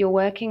tactics that you're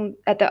working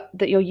at,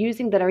 that you're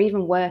using, that are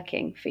even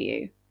working for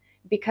you,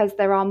 because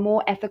there are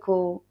more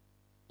ethical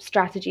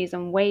strategies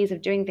and ways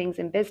of doing things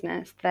in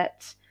business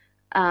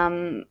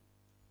um,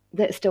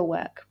 that still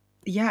work.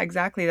 Yeah,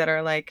 exactly. That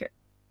are like,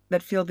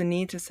 that feel the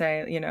need to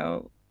say,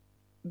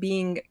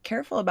 being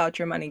careful about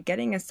your money,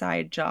 getting a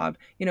side job,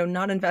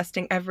 not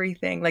investing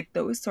everything, like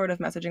those sort of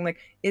messaging. Like,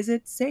 is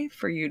it safe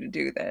for you to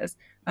do this?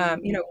 Mm.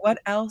 What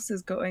else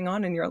is going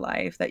on in your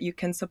life that you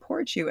can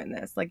support you in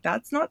this? Like,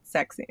 that's not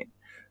sexy,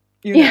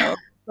 you Yeah. know?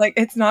 Like,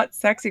 it's not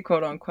sexy,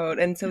 quote unquote.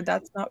 And so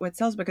that's not what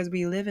sells because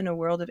we live in a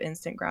world of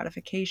instant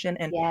gratification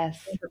and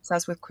Yes.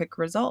 obsessed with quick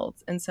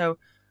results. And so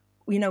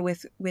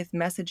with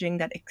messaging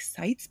that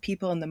excites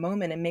people in the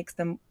moment and makes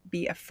them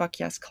be a fuck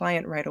yes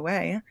client right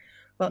away,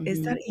 well,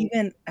 is that Hmm.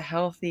 even a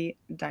healthy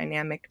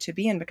dynamic to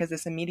be in? Because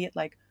this immediate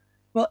like,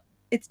 well,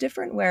 it's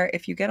different where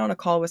if you get on a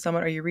call with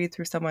someone or you read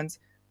through someone's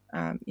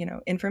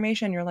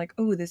information, you're like,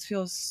 oh, this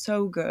feels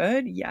so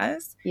good,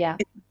 yes. Yeah.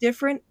 It's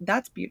different.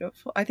 That's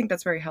beautiful. I think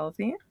that's very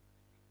healthy,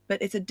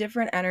 but it's a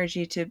different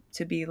energy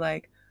to be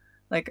like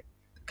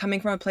coming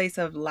from a place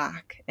of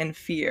lack and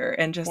fear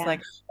and just Yeah.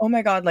 like, oh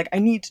my god, like I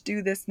need to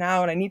do this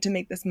now and I need to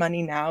make this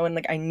money now and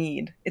like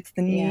it's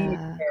the need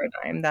Yeah.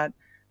 paradigm that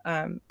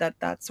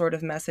that sort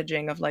of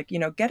messaging of like,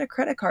 get a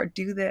credit card,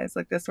 do this,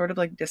 like this sort of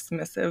like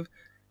dismissive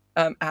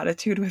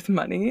attitude with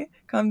money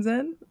comes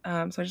in.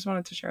 So I just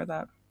wanted to share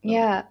that.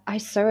 Yeah, I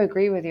so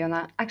agree with you on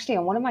that. Actually,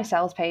 on one of my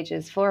sales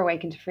pages for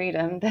Awaken to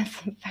Freedom, there's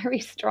a very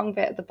strong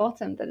bit at the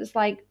bottom that is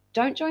like,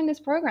 don't join this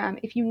program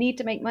if you need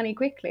to make money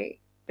quickly,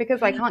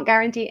 because I can't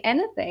guarantee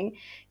anything.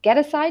 Get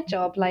a side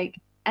job. Like,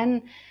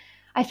 and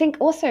I think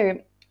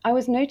also I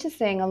was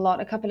noticing a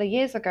lot a couple of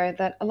years ago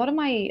that a lot of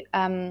my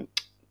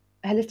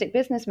holistic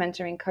business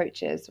mentoring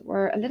coaches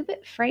were a little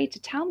bit afraid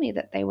to tell me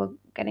that they were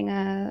getting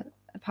a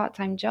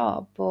part-time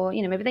job, or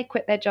maybe they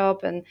quit their job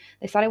and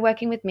they started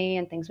working with me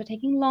and things were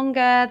taking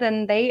longer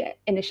than they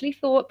initially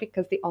thought,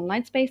 because the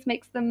online space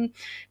makes them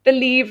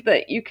believe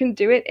that you can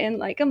do it in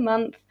like a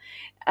month.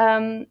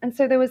 And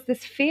so there was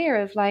this fear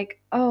of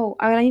like, oh,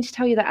 I need to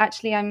tell you that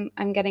actually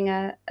I'm getting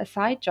a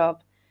side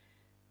job.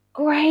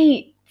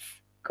 Great.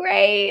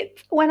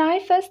 Great. When I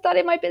first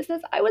started my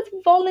business, I was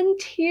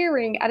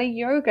volunteering at a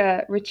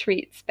yoga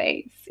retreat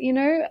space.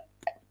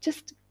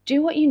 Just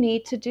do what you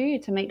need to do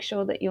to make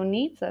sure that your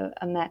needs are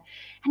met.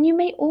 And you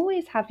may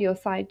always have your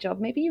side job.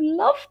 Maybe you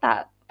love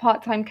that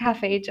part time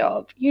cafe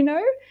job.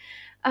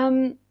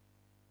 Um,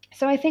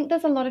 so I think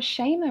there's a lot of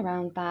shame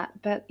around that.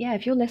 But yeah,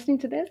 if you're listening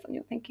to this and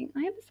you're thinking,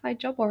 I have a side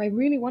job, or I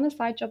really want a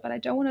side job, but I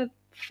don't want to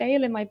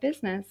fail in my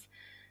business,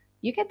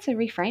 you get to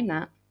reframe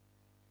that.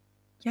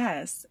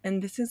 Yes,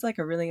 and this is like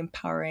a really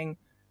empowering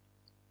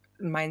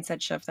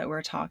mindset shift that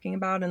we're talking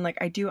about. And like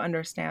I do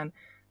understand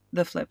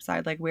the flip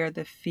side, like where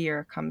the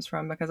fear comes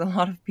from, because a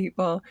lot of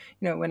people,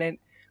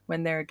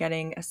 when they're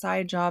getting a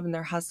side job and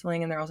they're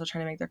hustling and they're also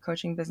trying to make their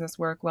coaching business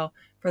work, well,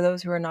 for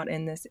those who are not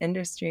in this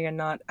industry and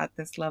not at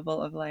this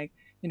level of like,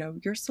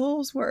 your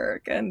soul's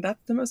work, and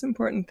that's the most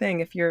important thing.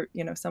 If you're,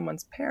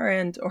 someone's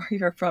parent, or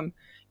you're from,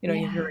 your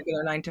Yeah.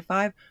 regular 9 to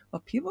 5,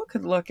 well, people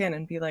could look in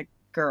and be like,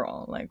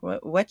 girl, like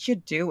what you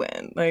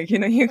doing? Like,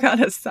 you got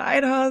a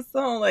side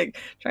hustle, like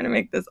trying to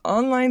make this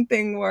online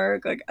thing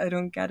work. Like, I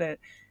don't get it.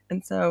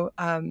 And so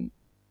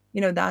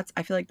that's,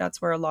 I feel like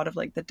that's where a lot of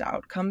like the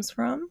doubt comes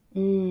from.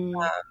 Mm,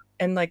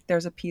 And like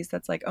there's a piece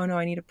that's like, oh no,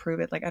 I need to prove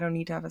it. Like I don't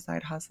need to have a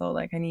side hustle.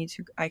 Like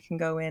I can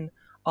go in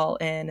all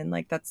in. And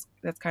like that's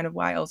kind of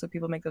why also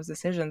people make those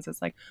decisions.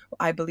 It's like, well,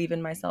 I believe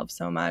in myself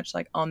so much,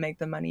 like I'll make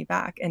the money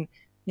back. And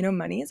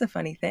money is a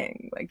funny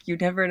thing. Like you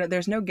never know,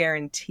 there's no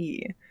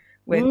guarantee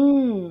with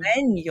mm.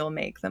 when you'll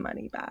make the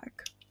money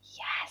back.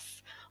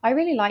 Yes, I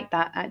really like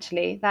that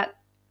actually. That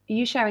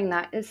you sharing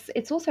that is,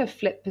 it's also a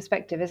flip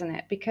perspective, isn't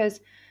it? Because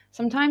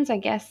sometimes I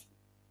guess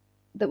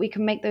that we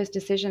can make those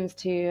decisions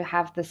to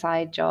have the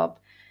side job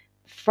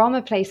from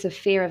a place of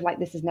fear of like,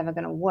 this is never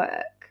going to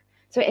work.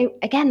 So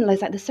again,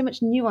 there's so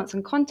much nuance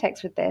and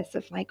context with this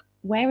of like,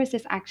 where is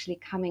this actually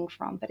coming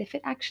from? But if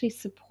it actually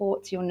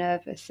supports your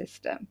nervous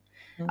system,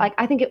 Mm. like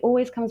I think it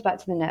always comes back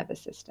to the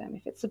nervous system.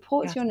 If it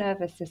supports Yes. your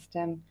nervous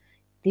system,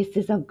 this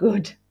is a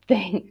good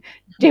thing.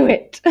 Do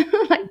it.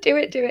 Like do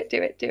it, do it,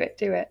 do it, do it,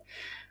 do it.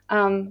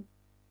 Um,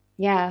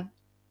 yeah.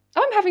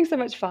 Oh, I'm having so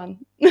much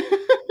fun.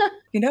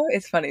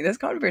 It's funny. This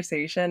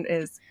conversation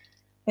is,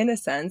 in a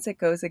sense, it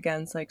goes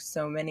against like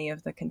so many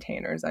of the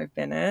containers I've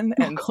been in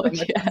Oh and so God,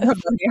 much of yes. the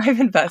money I've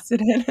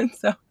invested in. And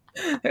so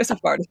there's a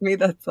part of me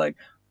that's like,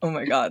 oh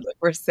my God, like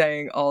we're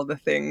saying all the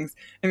things.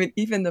 I mean,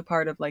 even the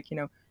part of like,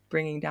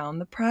 bringing down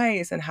the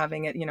price and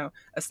having it,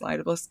 a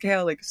slidable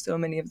scale. Like so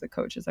many of the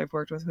coaches I've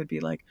worked with would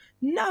be like,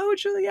 no,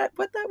 Juliet,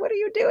 what are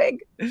you doing?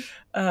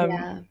 Um,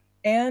 Yeah.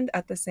 and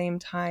at the same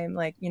time,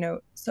 like,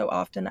 so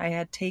often I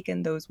had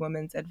taken those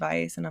women's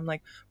advice and I'm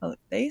like, well, if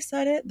they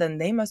said it, then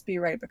they must be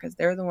right because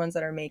they're the ones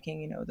that are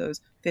making, those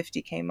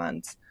 50K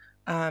months.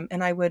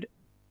 And I would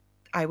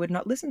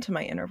not listen to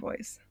my inner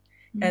voice.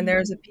 And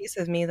there's a Mm, piece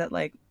of me that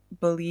like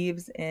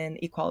believes in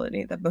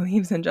equality, that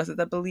believes in justice,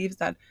 that believes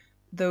that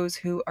those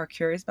who are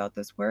curious about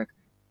this work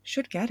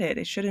should get it.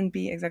 It shouldn't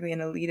be exactly an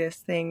elitist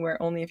thing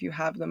where only if you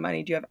have the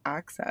money do you have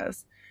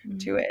access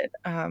to mm, it.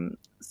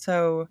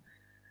 So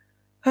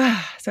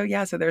so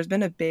yeah, so there's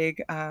been a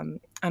big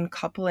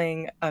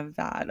uncoupling of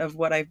that, of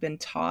what I've been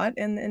taught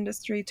in the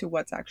industry to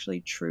what's actually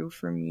true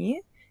for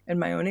me and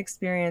my own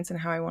experience and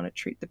how I want to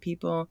treat the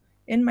people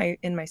in my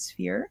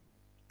sphere.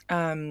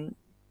 Um,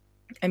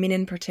 I mean,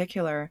 in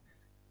particular,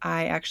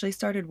 I actually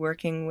started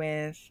working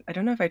with, I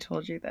don't know if I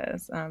told you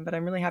this, but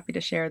I'm really happy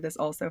to share this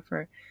also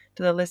to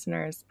the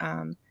listeners.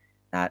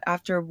 That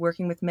after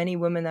working with many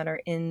women that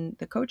are in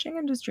the coaching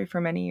industry for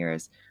many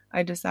years,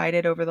 I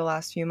decided over the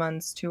last few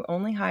months to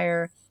only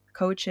hire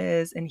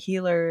coaches and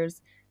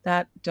healers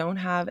that don't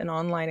have an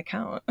online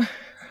account.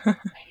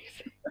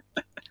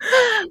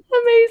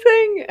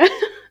 amazing.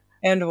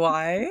 And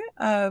why?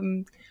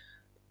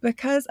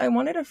 Because I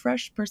wanted a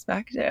fresh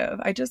perspective.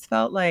 I just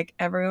felt like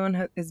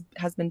everyone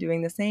has been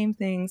doing the same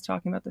things,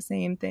 talking about the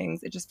same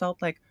things. It just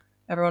felt like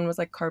everyone was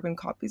like carbon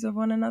copies of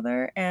one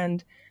another,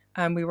 and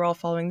we were all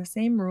following the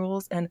same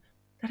rules. And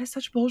that is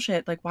such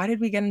bullshit. Like, why did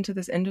we get into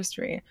this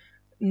industry?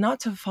 Not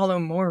to follow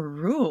more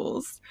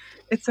rules.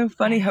 It's so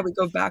funny how we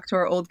go Yes. back to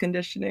our old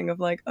conditioning of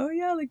like, oh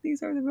yeah, like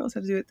these are the rules,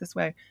 have to do it this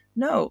way.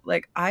 No,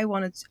 like I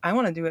want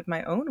to do it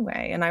my own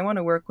way, and I want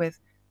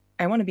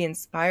to be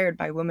inspired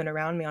by women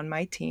around me on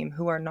my team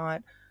who are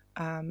not,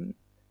 um,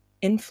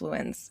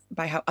 influenced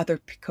by how other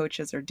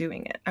coaches are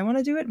doing it. I want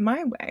to do it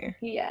my way.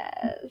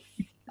 Yes.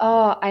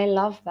 Oh, I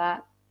love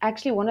that.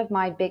 Actually, one of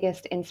my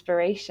biggest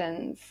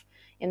inspirations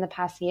in the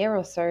past year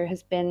or so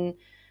has been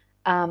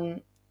um,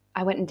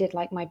 I went and did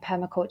like my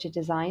permaculture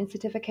design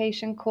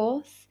certification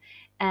course.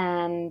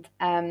 And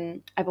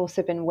I've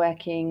also been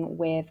working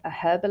with a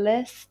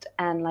herbalist,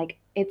 and like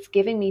it's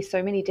giving me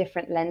so many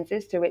different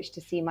lenses through which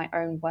to see my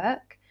own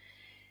work.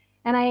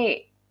 And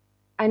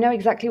I know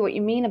exactly what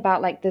you mean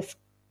about like this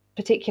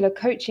particular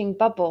coaching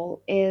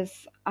bubble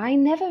is I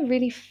never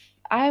really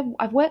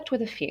I've worked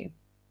with a few,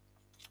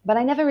 but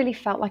I never really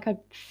felt like I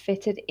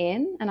fitted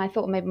in. And I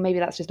thought maybe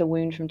that's just a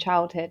wound from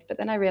childhood. But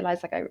then I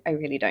realized like I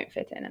really don't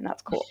fit in, and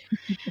that's cool.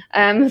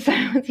 So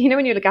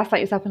when you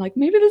gaslight yourself and like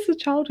maybe this is a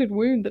childhood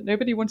wound that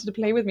nobody wanted to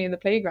play with me in the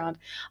playground.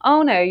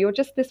 Oh no, you're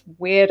just this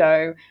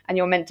weirdo, and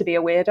you're meant to be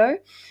a weirdo.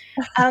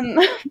 Um,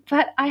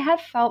 but I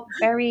have felt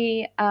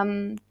very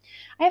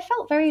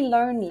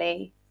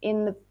lonely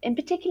in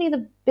particularly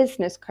the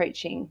business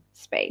coaching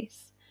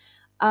space.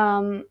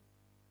 Um,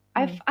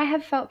 Mm. I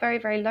have felt very,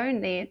 very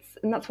lonely.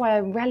 And that's why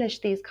I relish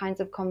these kinds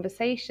of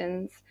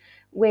conversations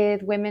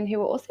with women who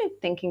are also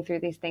thinking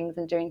through these things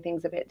and doing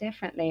things a bit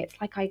differently. It's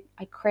like I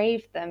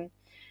crave them.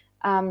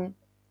 Um,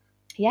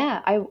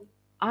 yeah,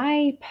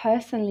 I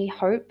personally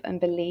hope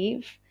and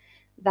believe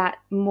that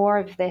more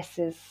of this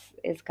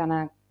is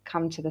gonna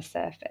come to the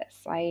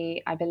surface.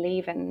 I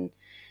believe in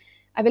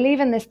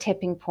this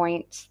tipping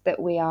point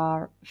that we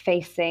are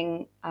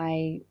facing.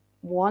 I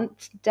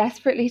want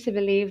desperately to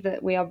believe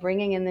that we are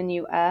bringing in the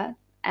new earth,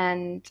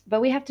 and but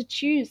we have to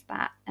choose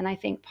that. And I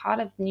think part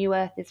of new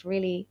earth is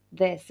really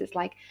this. It's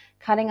like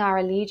cutting our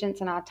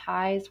allegiance and our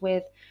ties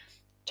with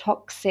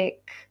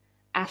toxic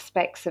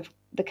aspects of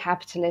the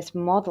capitalist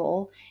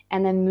model,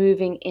 and then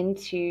moving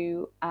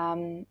into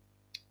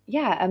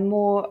a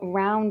more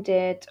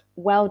rounded,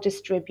 well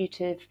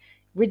distributed,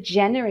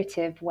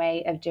 regenerative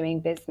way of doing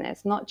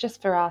business, not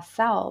just for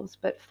ourselves,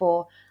 but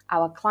for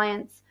our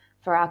clients,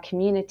 for our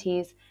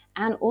communities,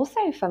 and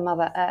also for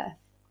Mother Earth.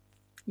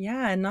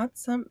 Yeah, and not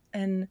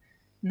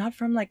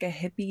from like a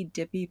hippy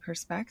dippy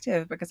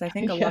perspective, because I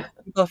think a lot Yeah.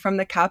 of people from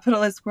the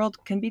capitalist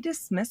world can be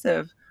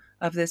dismissive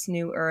of this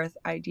new earth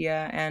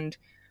idea, and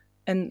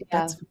Yeah,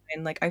 that's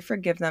fine. Like I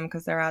forgive them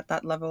because they're at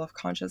that level of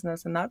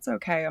consciousness, and that's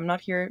okay.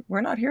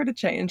 We're not here to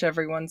change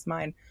everyone's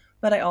mind.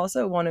 But I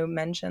also want to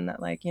mention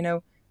that, like,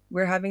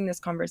 we're having this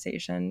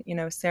conversation,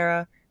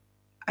 Sarah,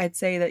 I'd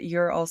say that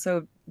you're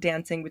also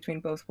dancing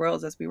between both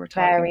worlds, as we were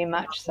talking very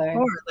about much so.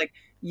 before. Like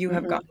you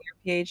have Hmm. gotten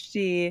your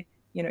PhD,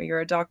 you're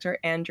a doctor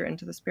and you're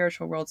into the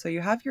spiritual world. So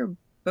you have your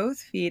both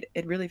feet,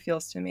 it really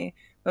feels to me,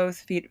 both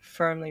feet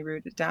firmly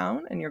rooted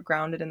down, and you're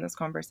grounded in this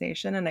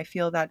conversation. And I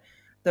feel that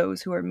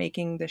those who are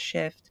making the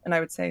shift, and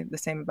I would say the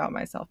same about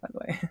myself, by the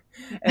way,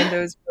 and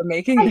those who are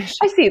making the I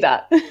shift, see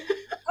that.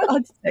 I'll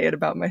just say it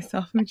about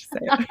myself. Let me just say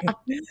it.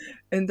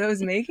 And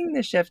those making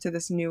the shift to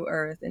this new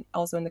earth, and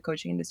also in the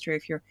coaching industry,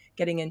 if you're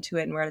getting into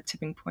it and we're at a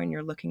tipping point,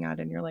 you're looking at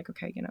it and you're like,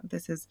 okay,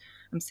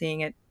 I'm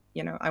seeing it.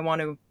 I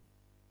want to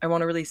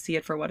really see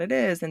it for what it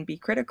is and be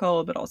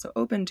critical, but also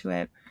open to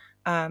it.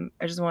 I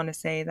just want to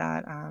say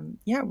that,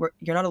 yeah,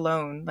 you're not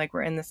alone. Like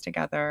we're in this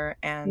together,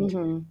 and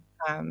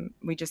Hmm.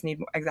 we just need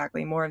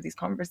exactly more of these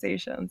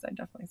conversations. I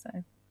definitely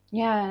say.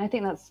 Yeah, and I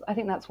think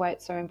that's why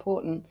it's so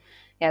important.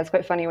 Yeah, it's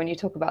quite funny when you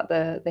talk about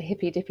the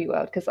hippy dippy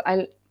world, because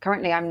I'm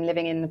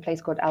living in a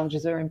place called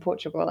Algesur in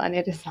Portugal, and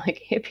it is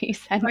like hippie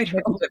Quite hippy,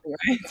 central.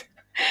 right?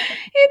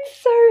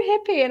 It's so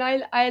hippie,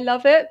 and I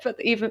love it. But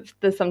even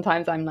there's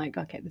sometimes I'm like,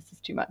 okay, this is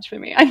too much for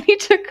me. I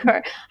need to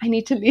go. I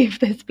need to leave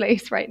this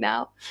place right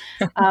now.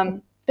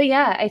 But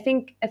yeah, I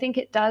think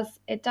it does.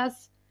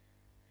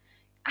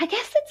 I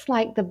guess it's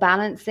like the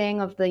balancing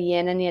of the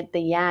yin and the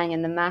yang,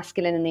 and the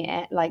masculine and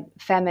the like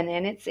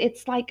feminine.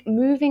 It's like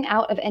moving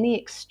out of any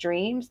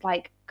extremes,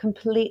 like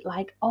complete,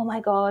 like, oh my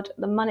god,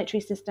 the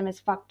monetary system is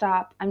fucked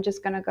up, I'm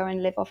just gonna go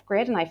and live off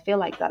grid. And I feel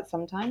like that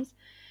sometimes.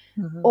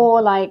 Hmm.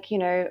 Or like,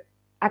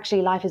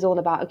 actually life is all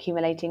about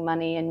accumulating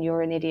money, and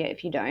you're an idiot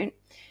if you don't.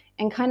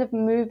 And kind of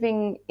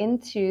moving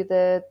into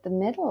the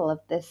middle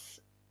of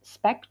this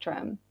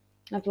spectrum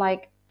of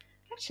like,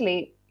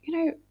 actually,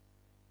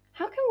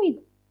 how can we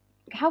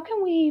how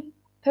can we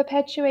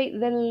perpetuate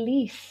the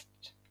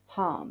least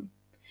harm?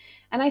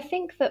 And I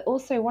think that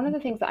also one of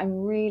the things that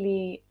I'm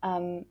really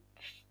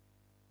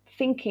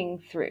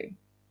thinking through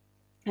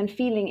and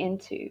feeling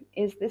into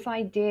is this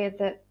idea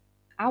that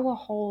our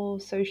whole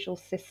social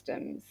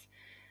systems,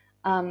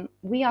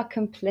 we are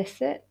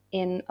complicit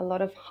in a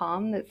lot of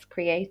harm that's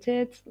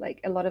created, like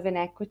a lot of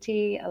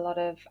inequity, a lot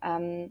of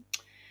uh,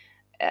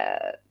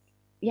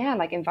 yeah,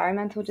 like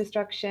environmental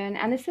destruction.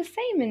 And it's the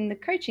same in the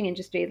coaching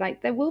industry.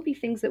 Like there will be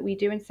things that we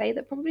do and say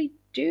that probably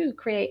do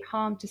create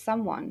harm to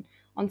someone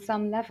on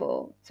some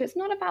level. So it's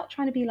not about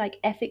trying to be like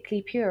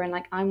ethically pure and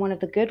like I'm one of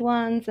the good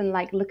ones and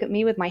like look at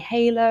me with my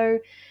halo.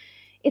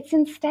 It's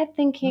instead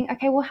thinking,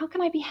 okay, well, how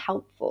can I be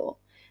helpful?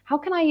 How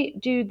can I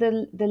do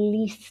the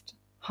least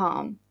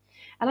harm?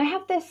 And I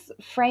have this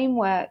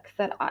framework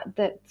that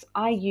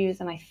I use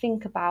and I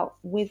think about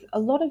with a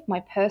lot of my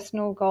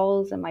personal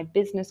goals and my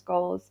business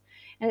goals.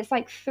 And it's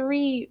like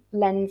three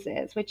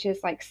lenses, which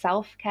is like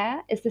self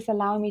care. Is this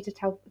allowing me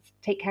to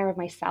take care of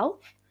myself?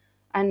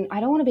 And I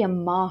don't want to be a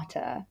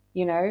martyr,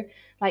 you know?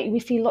 Like we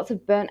see lots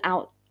of burnt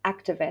out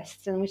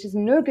activists, and which is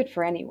no good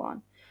for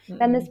anyone.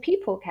 Then there's Mm-mm.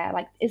 people care.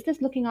 Like, is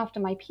this looking after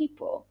my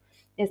people?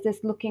 Is this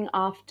looking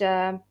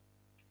after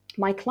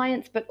my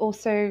clients, but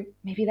also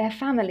maybe their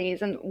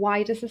families and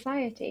wider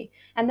society?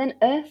 And then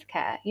earth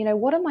care,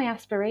 what are my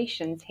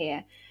aspirations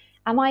here?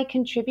 Am I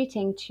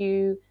contributing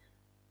to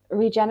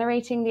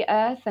regenerating the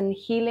earth and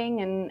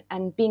healing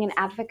and being an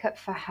advocate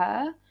for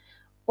her?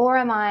 Or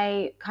am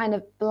I kind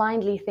of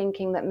blindly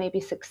thinking that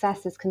maybe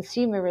success is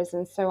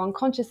consumerism? So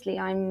unconsciously,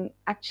 I'm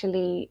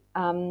actually,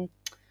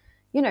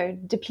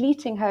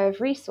 depleting her of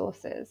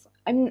resources.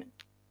 I'm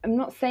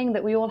not saying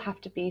that we all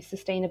have to be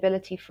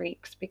sustainability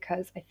freaks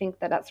because I think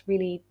that that's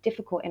really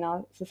difficult in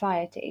our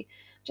society.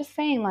 Just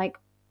saying, like,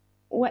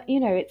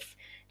 it's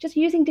just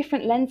using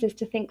different lenses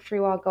to think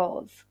through our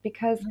goals,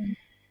 because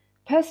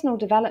personal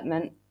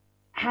development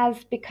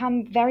has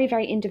become very,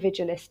 very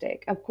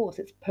individualistic. Of course,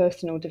 it's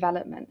personal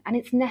development and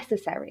it's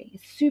necessary.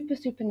 It's super,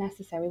 super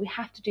necessary. We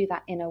have to do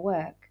that inner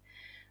work.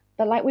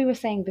 But like we were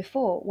saying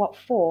before, what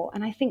for?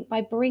 And I think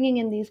by bringing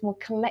in these more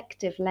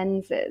collective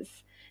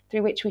lenses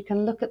through which we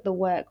can look at the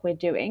work we're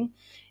doing,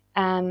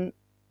 um,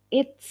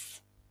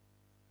 it's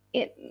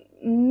it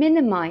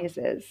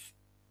minimizes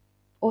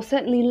or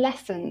certainly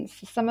lessens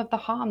some of the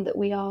harm that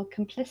we are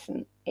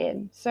complicit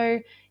in. So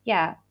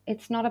yeah,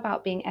 it's not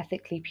about being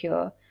ethically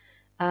pure.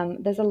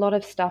 There's a lot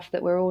of stuff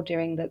that we're all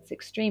doing that's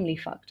extremely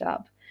fucked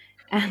up,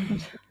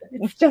 and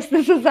it's just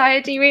the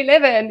society we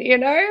live in,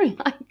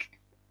 like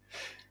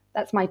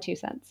that's my 2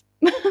 cents.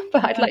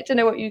 But I'd Yeah. like to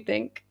know what you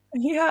think.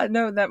 Yeah,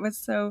 no, that was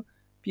so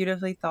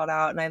beautifully thought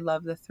out. And I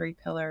love the three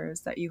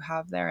pillars that you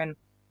have there. And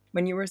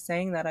when you were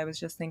saying that, I was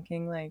just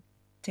thinking, like,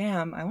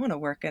 damn, I want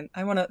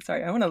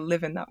to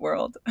live in that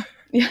world. I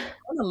Yeah.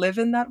 want to live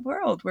in that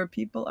world where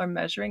people are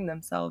measuring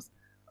themselves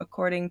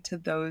according to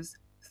those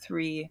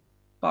three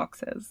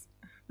boxes,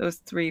 those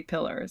three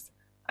pillars.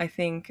 I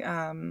think,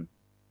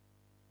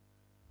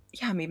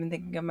 yeah, I'm even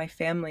thinking of my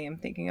family. I'm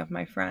thinking of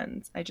my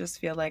friends. I just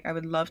feel like I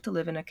would love to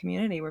live in a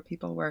community where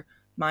people were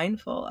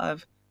mindful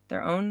of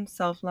their own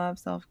self love,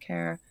 self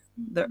care,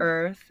 the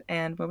earth,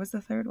 and what was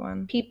the third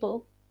one?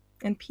 People.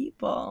 And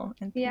people.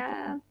 And people.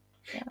 Yeah.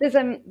 Yeah.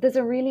 There's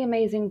a really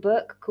amazing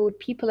book called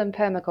People and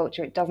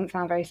Permaculture. It doesn't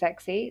sound very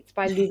sexy. It's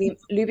by Luby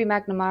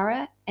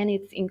McNamara, and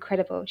it's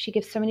incredible. She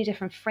gives so many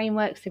different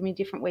frameworks, so many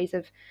different ways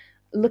of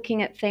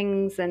looking at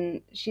things,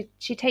 and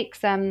she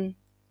takes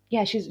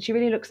yeah, she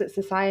really looks at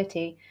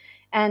society,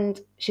 and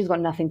she's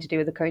got nothing to do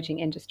with the coaching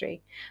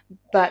industry,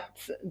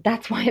 but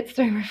that's why it's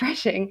so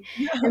refreshing.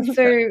 And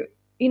so,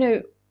 you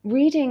know,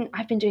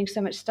 I've been doing so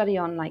much study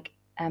on like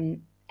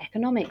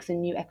economics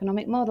and new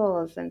economic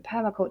models and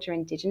permaculture,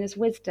 indigenous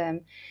wisdom.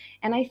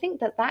 And I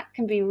think that that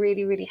can be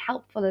really, really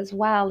helpful as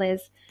well.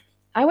 Is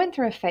I went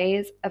through a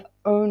phase of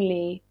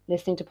only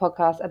listening to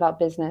podcasts about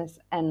business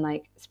and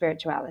like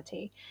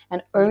spirituality,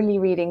 and Yeah. only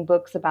reading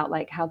books about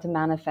like how to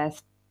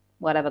manifest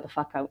whatever the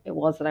fuck it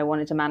was that I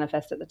wanted to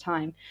manifest at the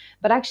time.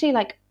 But actually,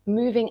 like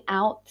moving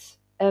out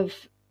of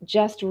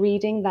just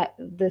reading that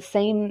the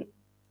same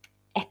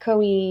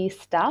echoey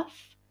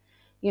stuff,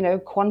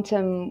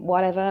 quantum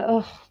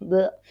whatever,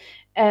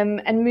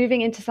 and moving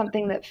into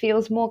something that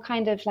feels more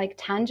kind of like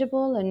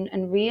tangible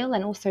and real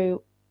and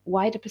also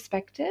wider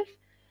perspective,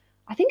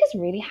 I think has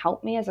really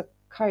helped me as a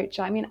coach.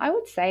 I mean, I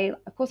would say,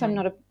 of course I'm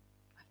not a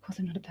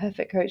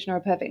perfect coach nor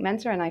a perfect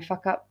mentor, and I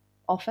fuck up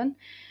often.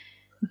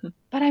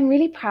 But I'm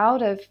really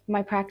proud of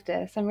my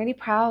practice. I'm really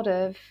proud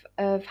of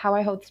how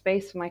I hold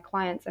space for my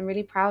clients. I'm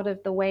really proud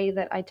of the way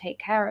that I take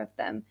care of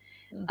them.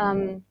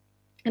 Hmm.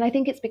 And I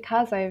think it's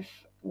because I've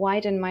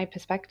widened my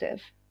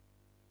perspective.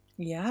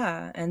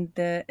 Yeah. And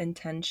the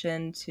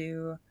intention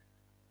to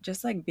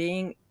just like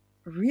being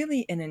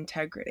really in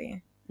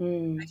integrity. I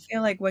Mm,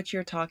 feel like what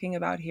you're talking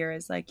about here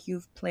is like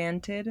you've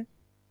planted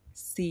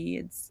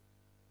seeds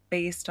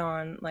based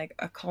on like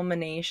a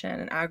culmination,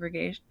 an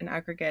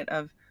aggregate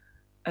of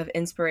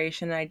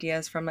inspiration and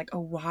ideas from like a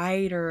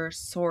wider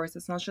source.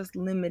 It's not just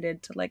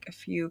limited to like a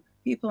few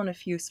people and a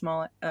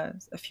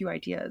few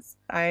ideas.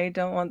 I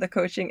don't want the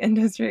coaching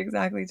industry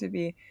exactly to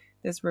be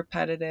this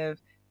repetitive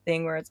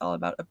thing where it's all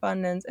about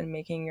abundance and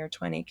making your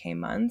 20K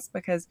months,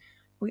 because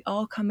we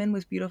all come in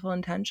with beautiful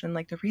intention.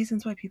 Like the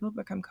reasons why people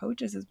become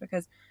coaches is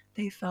because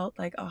they felt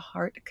like a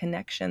heart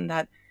connection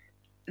that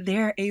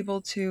they're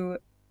able to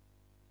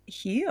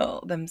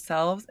heal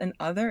themselves and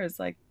others.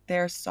 Like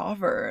they're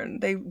sovereign,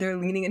 they're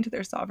leaning into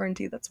their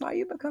sovereignty. That's why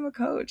you become a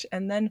coach.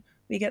 And then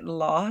we get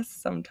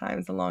lost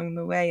sometimes along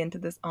the way into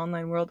this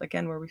online world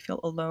again where we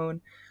feel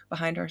alone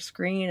behind our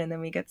screen, and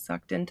then we get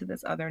sucked into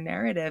this other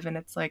narrative, and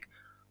it's like,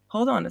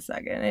 hold on a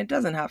second, it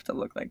doesn't have to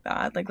look like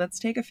that. Like let's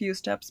take a few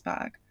steps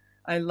back.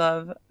 I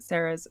love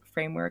Sarah's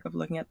framework of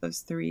looking at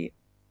those three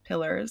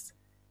pillars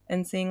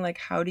and seeing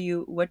like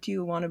what do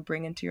you want to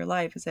bring into your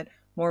life? Is it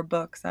more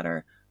books that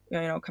are,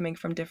 coming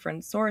from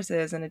different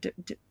sources and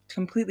a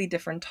completely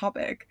different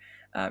topic?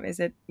 Is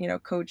it,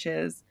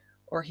 coaches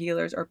or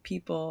healers or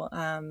people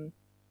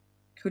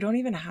who don't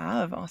even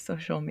have all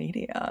social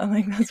media?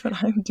 Like that's what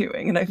I'm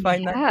doing, and I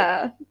find that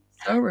Yeah.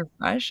 so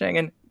refreshing.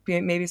 And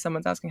maybe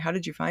someone's asking, how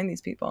did you find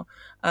these people?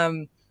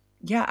 Um,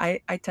 yeah,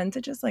 I tend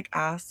to just like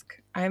ask.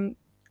 I'm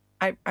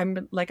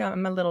like,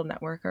 I'm a little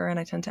networker, and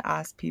I tend to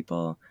ask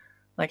people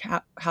like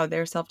how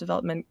their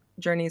self-development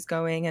journey is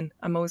going, and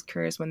I'm always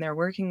curious when they're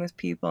working with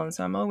people, and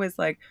so I'm always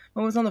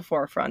on the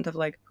forefront of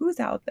like who's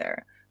out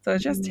there. So it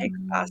just takes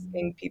Mm.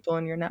 asking people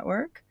in your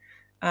network,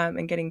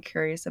 and getting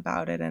curious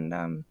about it,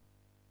 and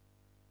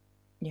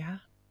yeah.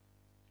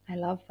 I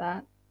love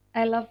that.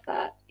 I love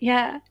that.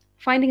 Yeah.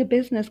 Finding a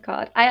business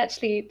card. I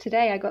actually,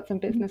 today I got some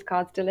business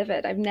cards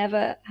delivered. I've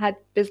never had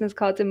business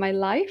cards in my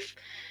life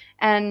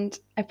and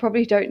I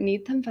probably don't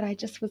need them, but I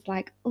just was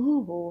like,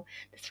 oh,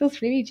 this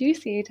feels really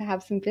juicy to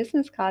have some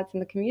business cards in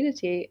the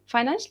community.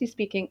 Financially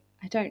speaking,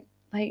 I don't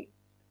like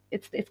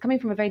it's coming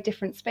from a very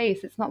different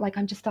space. It's not like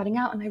I'm just starting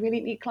out and I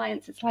really need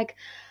clients. It's like,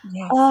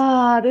 Yes.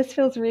 ah, this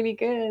feels really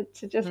good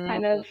to just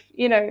kind Mm. of,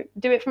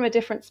 do it from a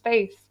different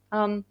space.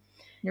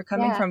 You're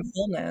coming Yeah. from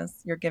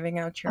fullness. You're giving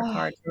out your Oh,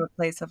 card from a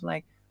place of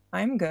like,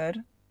 I'm good,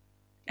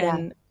 yeah.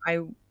 and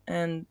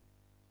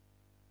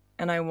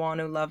and I want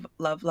to love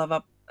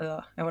up.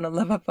 I want to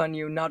love up on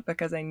you, not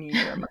because I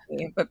need your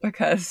money, but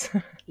because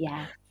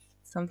Yeah.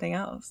 something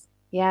else.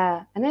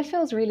 Yeah. And it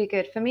feels really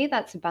good. For me,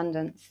 that's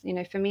abundance.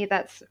 For me,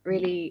 that's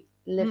really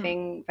Mm,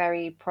 living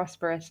very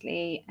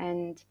prosperously.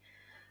 And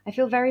I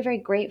feel very, very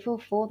grateful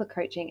for the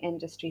coaching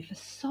industry for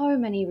so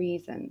many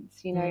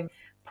reasons, mm,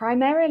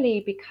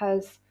 primarily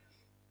because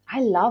I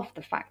love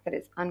the fact that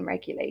it's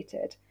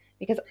unregulated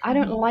because I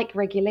don't like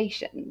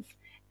regulations.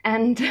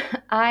 And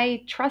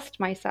I trust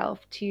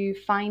myself to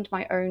find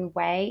my own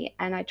way.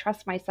 And I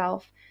trust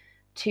myself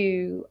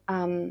to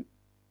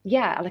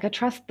yeah, like I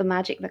trust the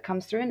magic that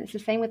comes through, and it's the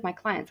same with my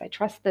clients. I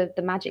trust the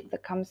magic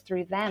that comes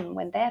through them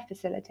when they're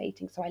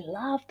facilitating. So I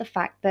love the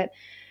fact that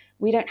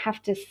we don't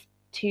have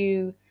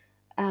to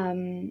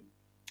um,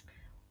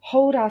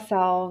 hold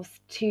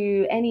ourselves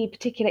to any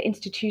particular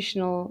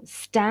institutional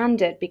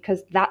standard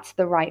because that's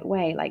the right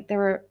way. Like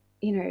there are,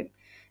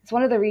 it's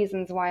one of the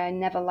reasons why I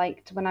never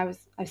liked when I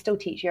still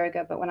teach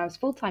yoga, but when I was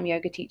full-time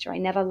yoga teacher, I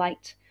never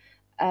liked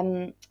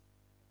um,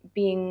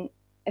 being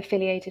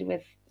affiliated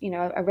with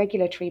a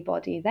regulatory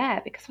body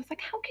there because I was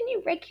like, how can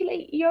you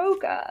regulate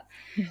yoga?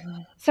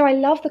 mhm, So I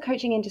love the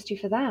coaching industry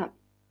for that,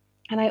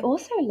 and I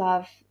also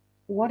love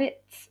what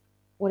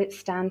it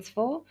stands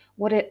for,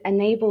 what it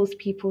enables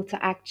people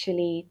to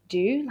actually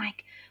do.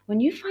 Like when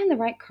you find the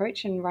right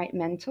coach and right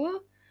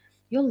mentor,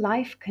 your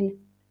life can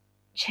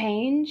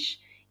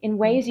change in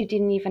mm. ways you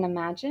didn't even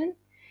imagine.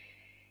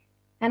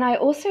 And I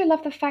also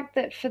love the fact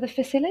that for the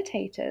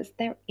facilitators,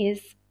 there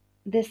is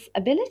this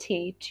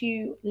ability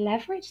to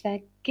leverage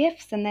their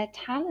gifts and their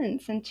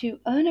talents and to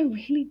earn a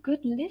really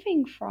good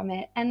living from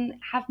it and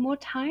have more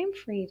time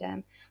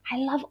freedom. I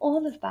love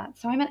all of that.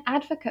 So I'm an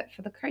advocate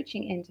for the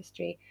coaching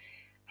industry.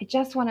 I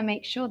just want to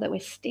make sure that we're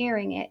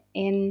steering it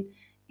in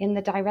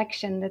the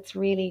direction that's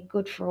really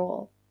good for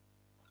all.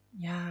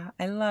 Yeah,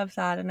 I love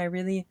that, and I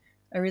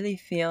really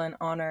feel and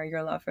honor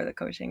your love for the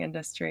coaching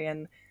industry,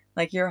 and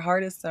like your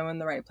heart is so in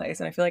the right place.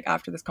 And I feel like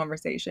after this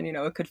conversation,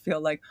 it could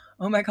feel like,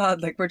 oh my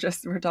God, like we're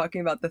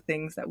talking about the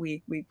things that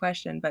we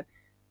question, but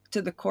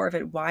to the core of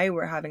it, why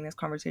we're having this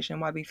conversation,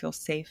 why we feel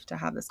safe to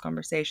have this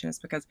conversation is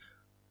because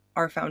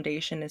our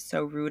foundation is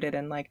so rooted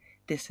in like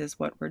this is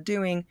what we're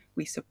doing.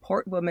 We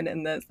support women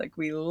in this, like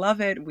we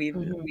love it.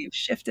 Mhm. We've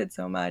shifted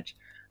so much.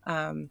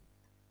 Um,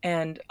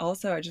 and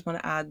also, I just want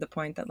to add the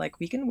point that like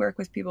we can work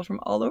with people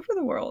from all over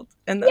the world,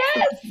 and that's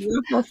the Yes.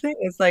 beautiful thing.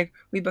 Is like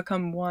we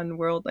become one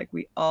world. Like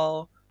we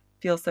all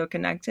feel so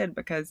connected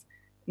because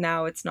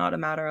now it's not a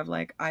matter of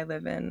like I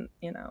live in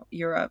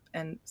Europe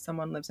and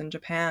someone lives in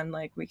Japan.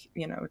 Like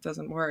it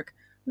doesn't work.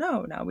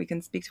 No, now we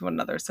can speak to one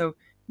another. So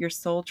your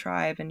soul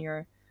tribe and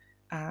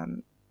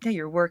um,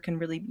 your work can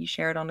really be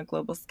shared on a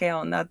global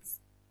scale, and that's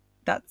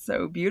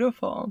so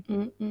beautiful.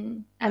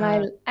 Mm-mm. And I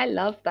Uh, I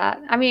love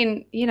that. I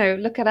mean,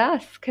 look at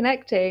us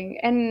connecting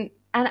and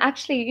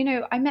actually,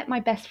 I met my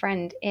best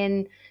friend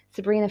in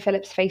Sabrina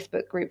Phillips'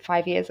 Facebook group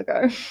 5 years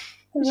ago.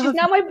 I She's love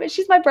now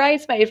my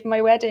bridesmaid for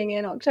my wedding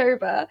in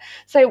October.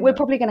 So we're that.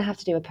 probably going to have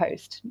to do a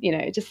post,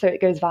 just so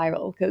it goes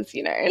viral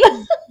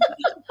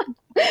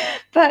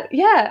but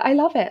yeah, I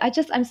love it.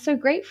 I'm so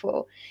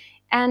grateful.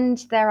 And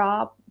there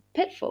are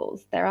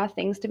pitfalls, there are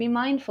things to be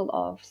mindful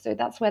of. So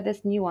that's where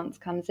this nuance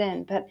comes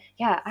in. But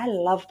yeah, I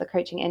love the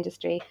coaching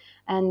industry.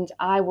 And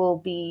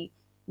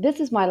this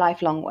is my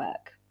lifelong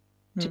work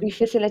to Hmm. be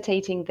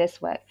facilitating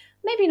this work.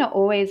 Maybe not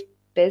always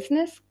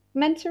business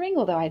mentoring,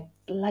 although I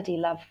bloody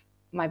love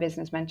my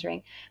business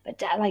mentoring, but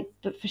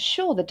for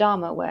sure the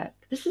Dharma work.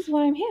 This is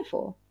what I'm here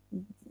for.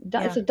 It's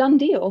Yeah, a done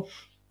deal.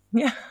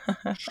 yeah.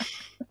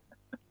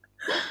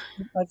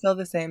 I feel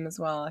the same as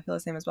well. I feel the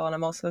same as well, and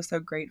I'm also so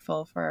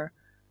grateful for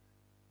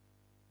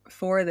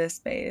this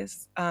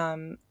space.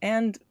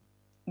 And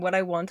what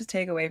I want to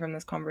take away from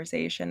this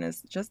conversation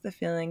is just the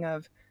feeling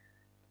of,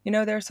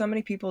 there are so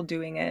many people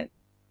doing it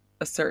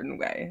a certain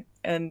way.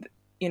 And,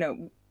 you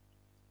know,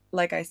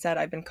 like I said,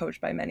 I've been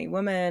coached by many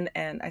women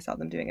and I saw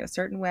them doing it a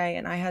certain way.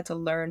 And I had to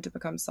learn to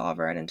become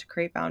sovereign and to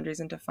create boundaries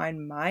and to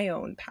find my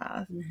own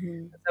path.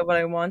 Hmm. So, what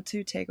I want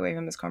to take away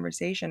from this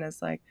conversation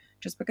is like,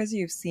 just because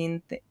you've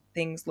seen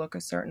things look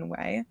a certain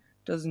way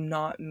does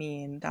not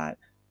mean that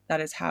that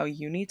is how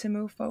you need to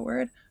move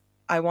forward.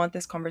 I want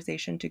this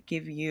conversation to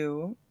give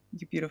you,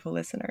 you beautiful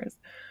listeners,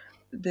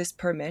 this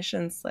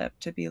permission slip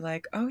to be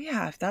like, oh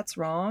yeah, if that's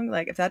wrong,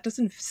 like if that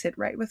doesn't sit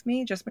right with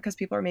me, just because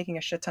people are making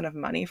a shit ton of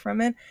money from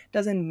it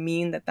doesn't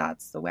mean that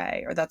that's the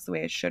way or that's the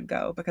way it should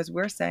go. Because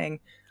we're saying,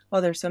 oh,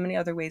 there's so many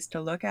other ways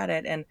to look at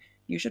it, and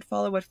you should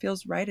follow what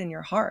feels right in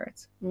your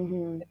heart, Hmm.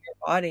 in your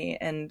body,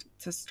 and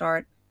to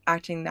start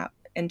acting that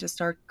and to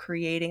start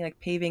creating, like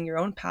paving your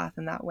own path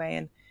in that way.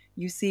 And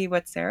you see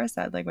what Sarah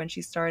said, like when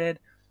she started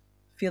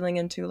feeling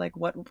into like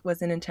what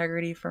was in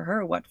integrity for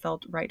her, what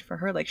felt right for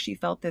her. Like she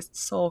felt this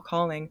soul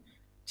calling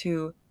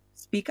to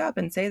speak up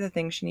and say the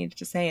things she needed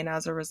to say. And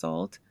as a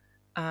result,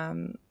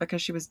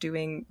 because she was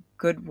doing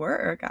good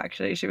work,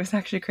 actually, she was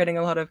actually creating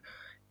a lot of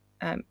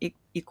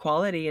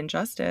equality and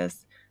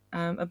justice.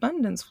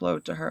 Abundance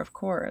flowed to her, of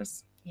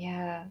course.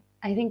 Yeah,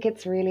 I think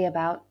it's really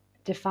about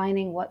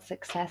defining what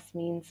success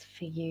means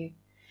for you.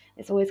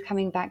 It's always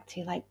coming back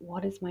to like,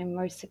 what does my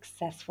most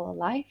successful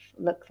life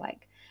look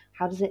like?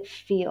 How does it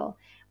feel?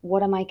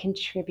 What am I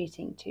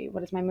contributing to?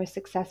 What does my most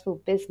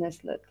successful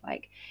business look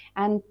like?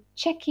 And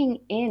checking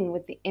in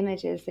with the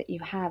images that you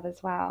have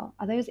as well.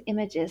 Are those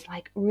images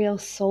like real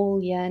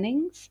soul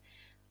yearnings,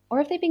 or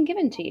have they been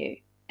given to you?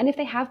 And if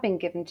they have been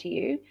given to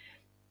you,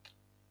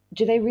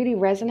 do they really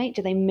resonate?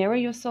 Do they mirror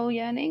your soul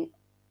yearning?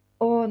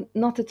 Or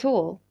not at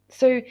all.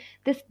 So,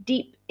 this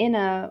deep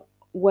inner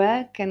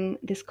work and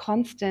this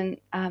constant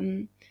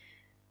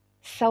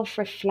self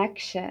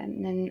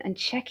reflection and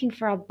checking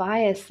for our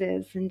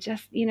biases, and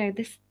just,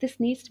 this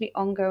needs to be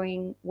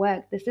ongoing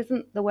work. This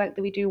isn't the work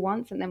that we do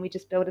once and then we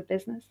just build a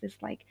business. This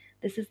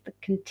is the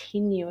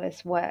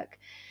continuous work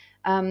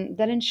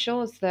that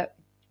ensures that,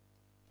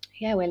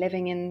 yeah, we're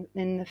living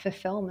in the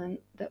fulfillment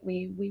that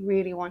we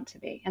really want to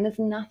be. And there's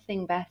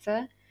nothing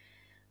better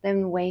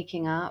than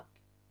waking up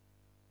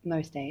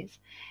most days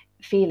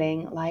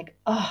feeling like,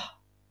 oh,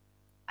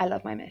 I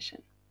love my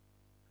mission.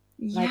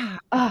 Like, Yeah,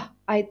 oh,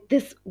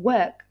 this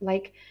work.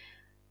 Like,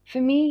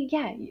 for me,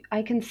 yeah,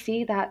 I can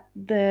see that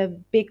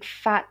the big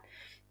fat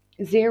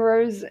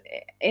zeros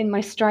in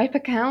my Stripe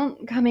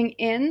account coming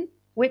in,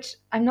 which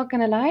I'm not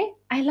gonna lie,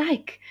 I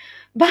like.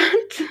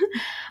 But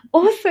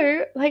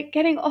also, like,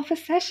 getting off a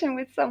session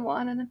with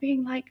someone and then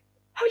being like,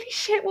 holy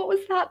shit, what was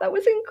that? That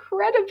was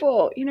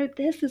incredible.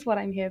 This is what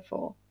I'm here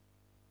for.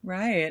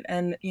 right.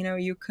 And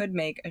you could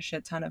make a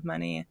shit ton of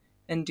money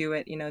and do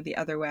it, the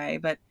other way.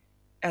 But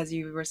as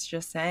you were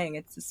just saying,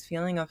 it's this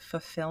feeling of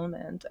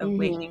fulfillment, of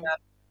waking Hmm.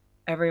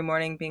 every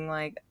morning being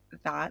like,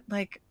 that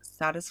like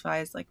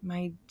satisfies like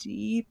my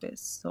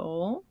deepest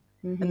soul.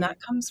 And Hmm.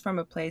 that comes from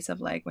a place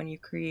of like when you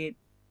create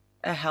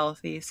a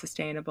healthy,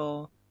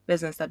 sustainable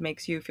business that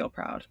makes you feel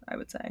proud, I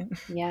would say.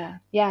 Yeah,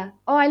 yeah.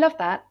 Oh, I love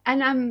that.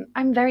 And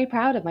I'm very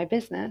proud of my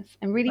business.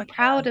 I'm really Fuck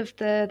proud of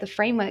the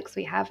frameworks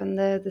we have and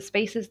the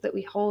spaces that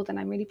we hold, and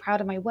I'm really proud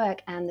of my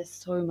work. And there's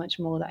so much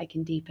more that I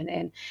can deepen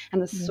in,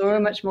 and there's yeah. so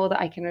much more that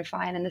I can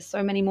refine, and there's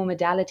so many more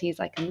modalities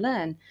I can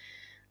learn.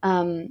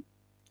 Um,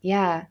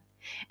 yeah.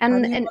 How do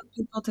And you and want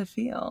people to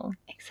feel?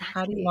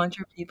 How do you exactly. want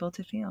your people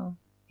to feel?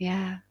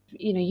 Yeah.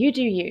 You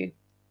do you.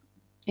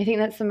 I think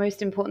that's the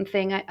most important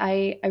thing.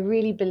 I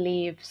really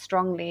believe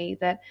strongly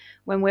that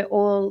when we're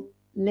all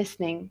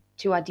listening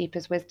to our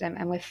deepest wisdom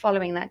and we're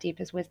following that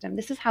deepest wisdom,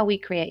 this is how we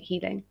create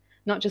healing,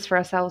 not just for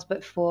ourselves,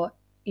 but for,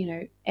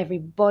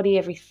 everybody,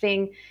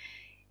 everything.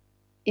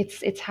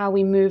 It's how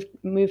we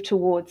move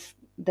towards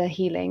the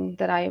healing,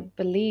 that I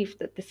believe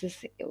that this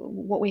is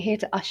what we're here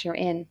to usher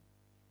in: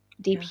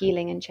 deep Yeah.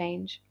 healing and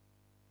change.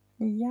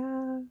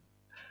 Yeah.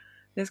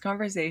 This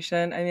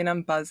conversation, I mean,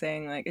 I'm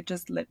buzzing. Like, it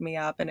just lit me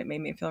up and it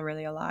made me feel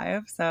really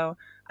alive. So,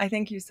 I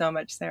thank you so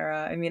much,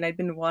 Sarah. I mean, I'd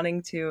been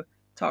wanting to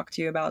talk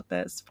to you about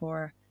this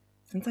for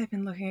since I've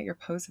been looking at your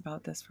posts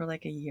about this for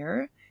like a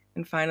year.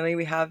 And finally,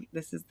 we have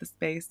this is the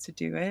space to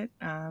do it.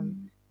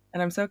 And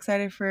I'm so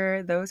excited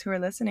for those who are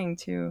listening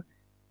to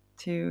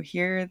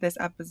hear this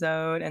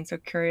episode and so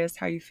curious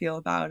how you feel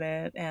about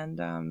it.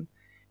 And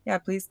yeah,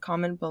 please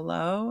comment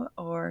below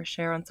or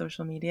share on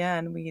social media.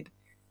 And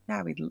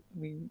yeah,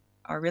 we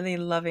are really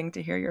loving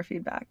to hear your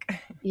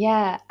feedback.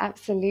 Yeah,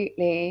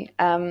 absolutely.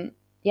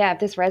 Yeah, if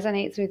this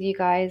resonates with you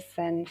guys,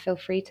 then feel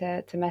free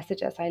to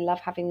message us. I love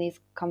having these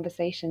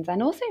conversations.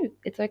 And also,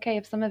 it's okay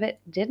if some of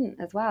it didn't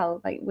as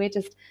well. Like, we're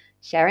just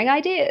sharing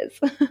ideas.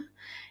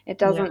 It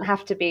Yeah, doesn't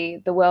have to be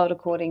the world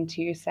according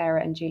to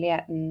Sarah and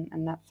Juliet. And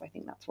I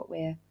think that's what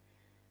we're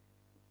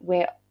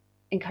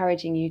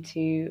encouraging you to,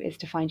 is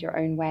to find your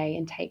own way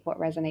and take what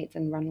resonates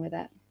and run with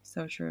it.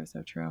 so true,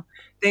 so true.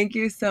 Thank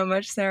you so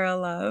much, Sarah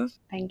Love.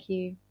 Thank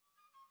you.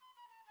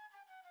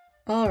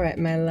 All right,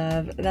 my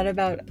love, that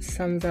about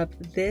sums up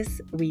this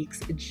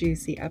week's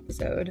juicy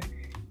episode.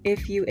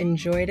 If you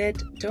enjoyed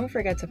it, don't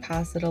forget to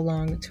pass it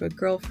along to a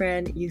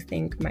girlfriend you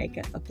think might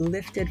get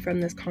uplifted from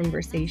this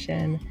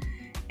conversation.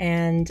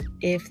 And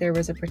if there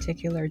was a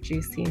particular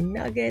juicy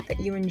nugget that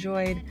you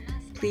enjoyed,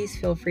 please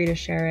feel free to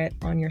share it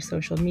on your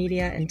social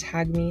media and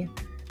tag me.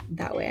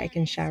 That way I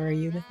can shower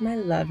you with my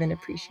love and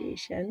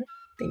appreciation.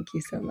 Thank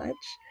you so much.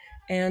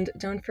 And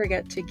don't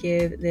forget to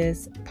give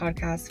this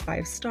podcast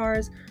 5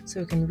 stars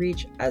so it can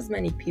reach as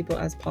many people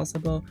as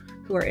possible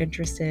who are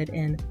interested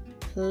in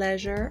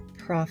pleasure,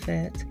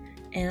 profit,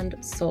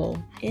 and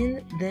soul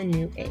in the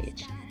new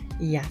age.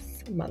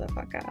 Yes,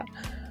 motherfucker.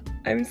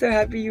 I'm so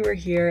happy you were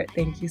here.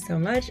 Thank you so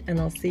much, and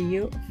I'll see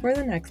you for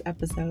the next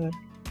episode.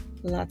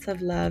 Lots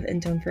of love,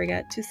 and don't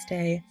forget to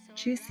stay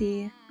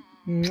juicy.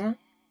 Mwah.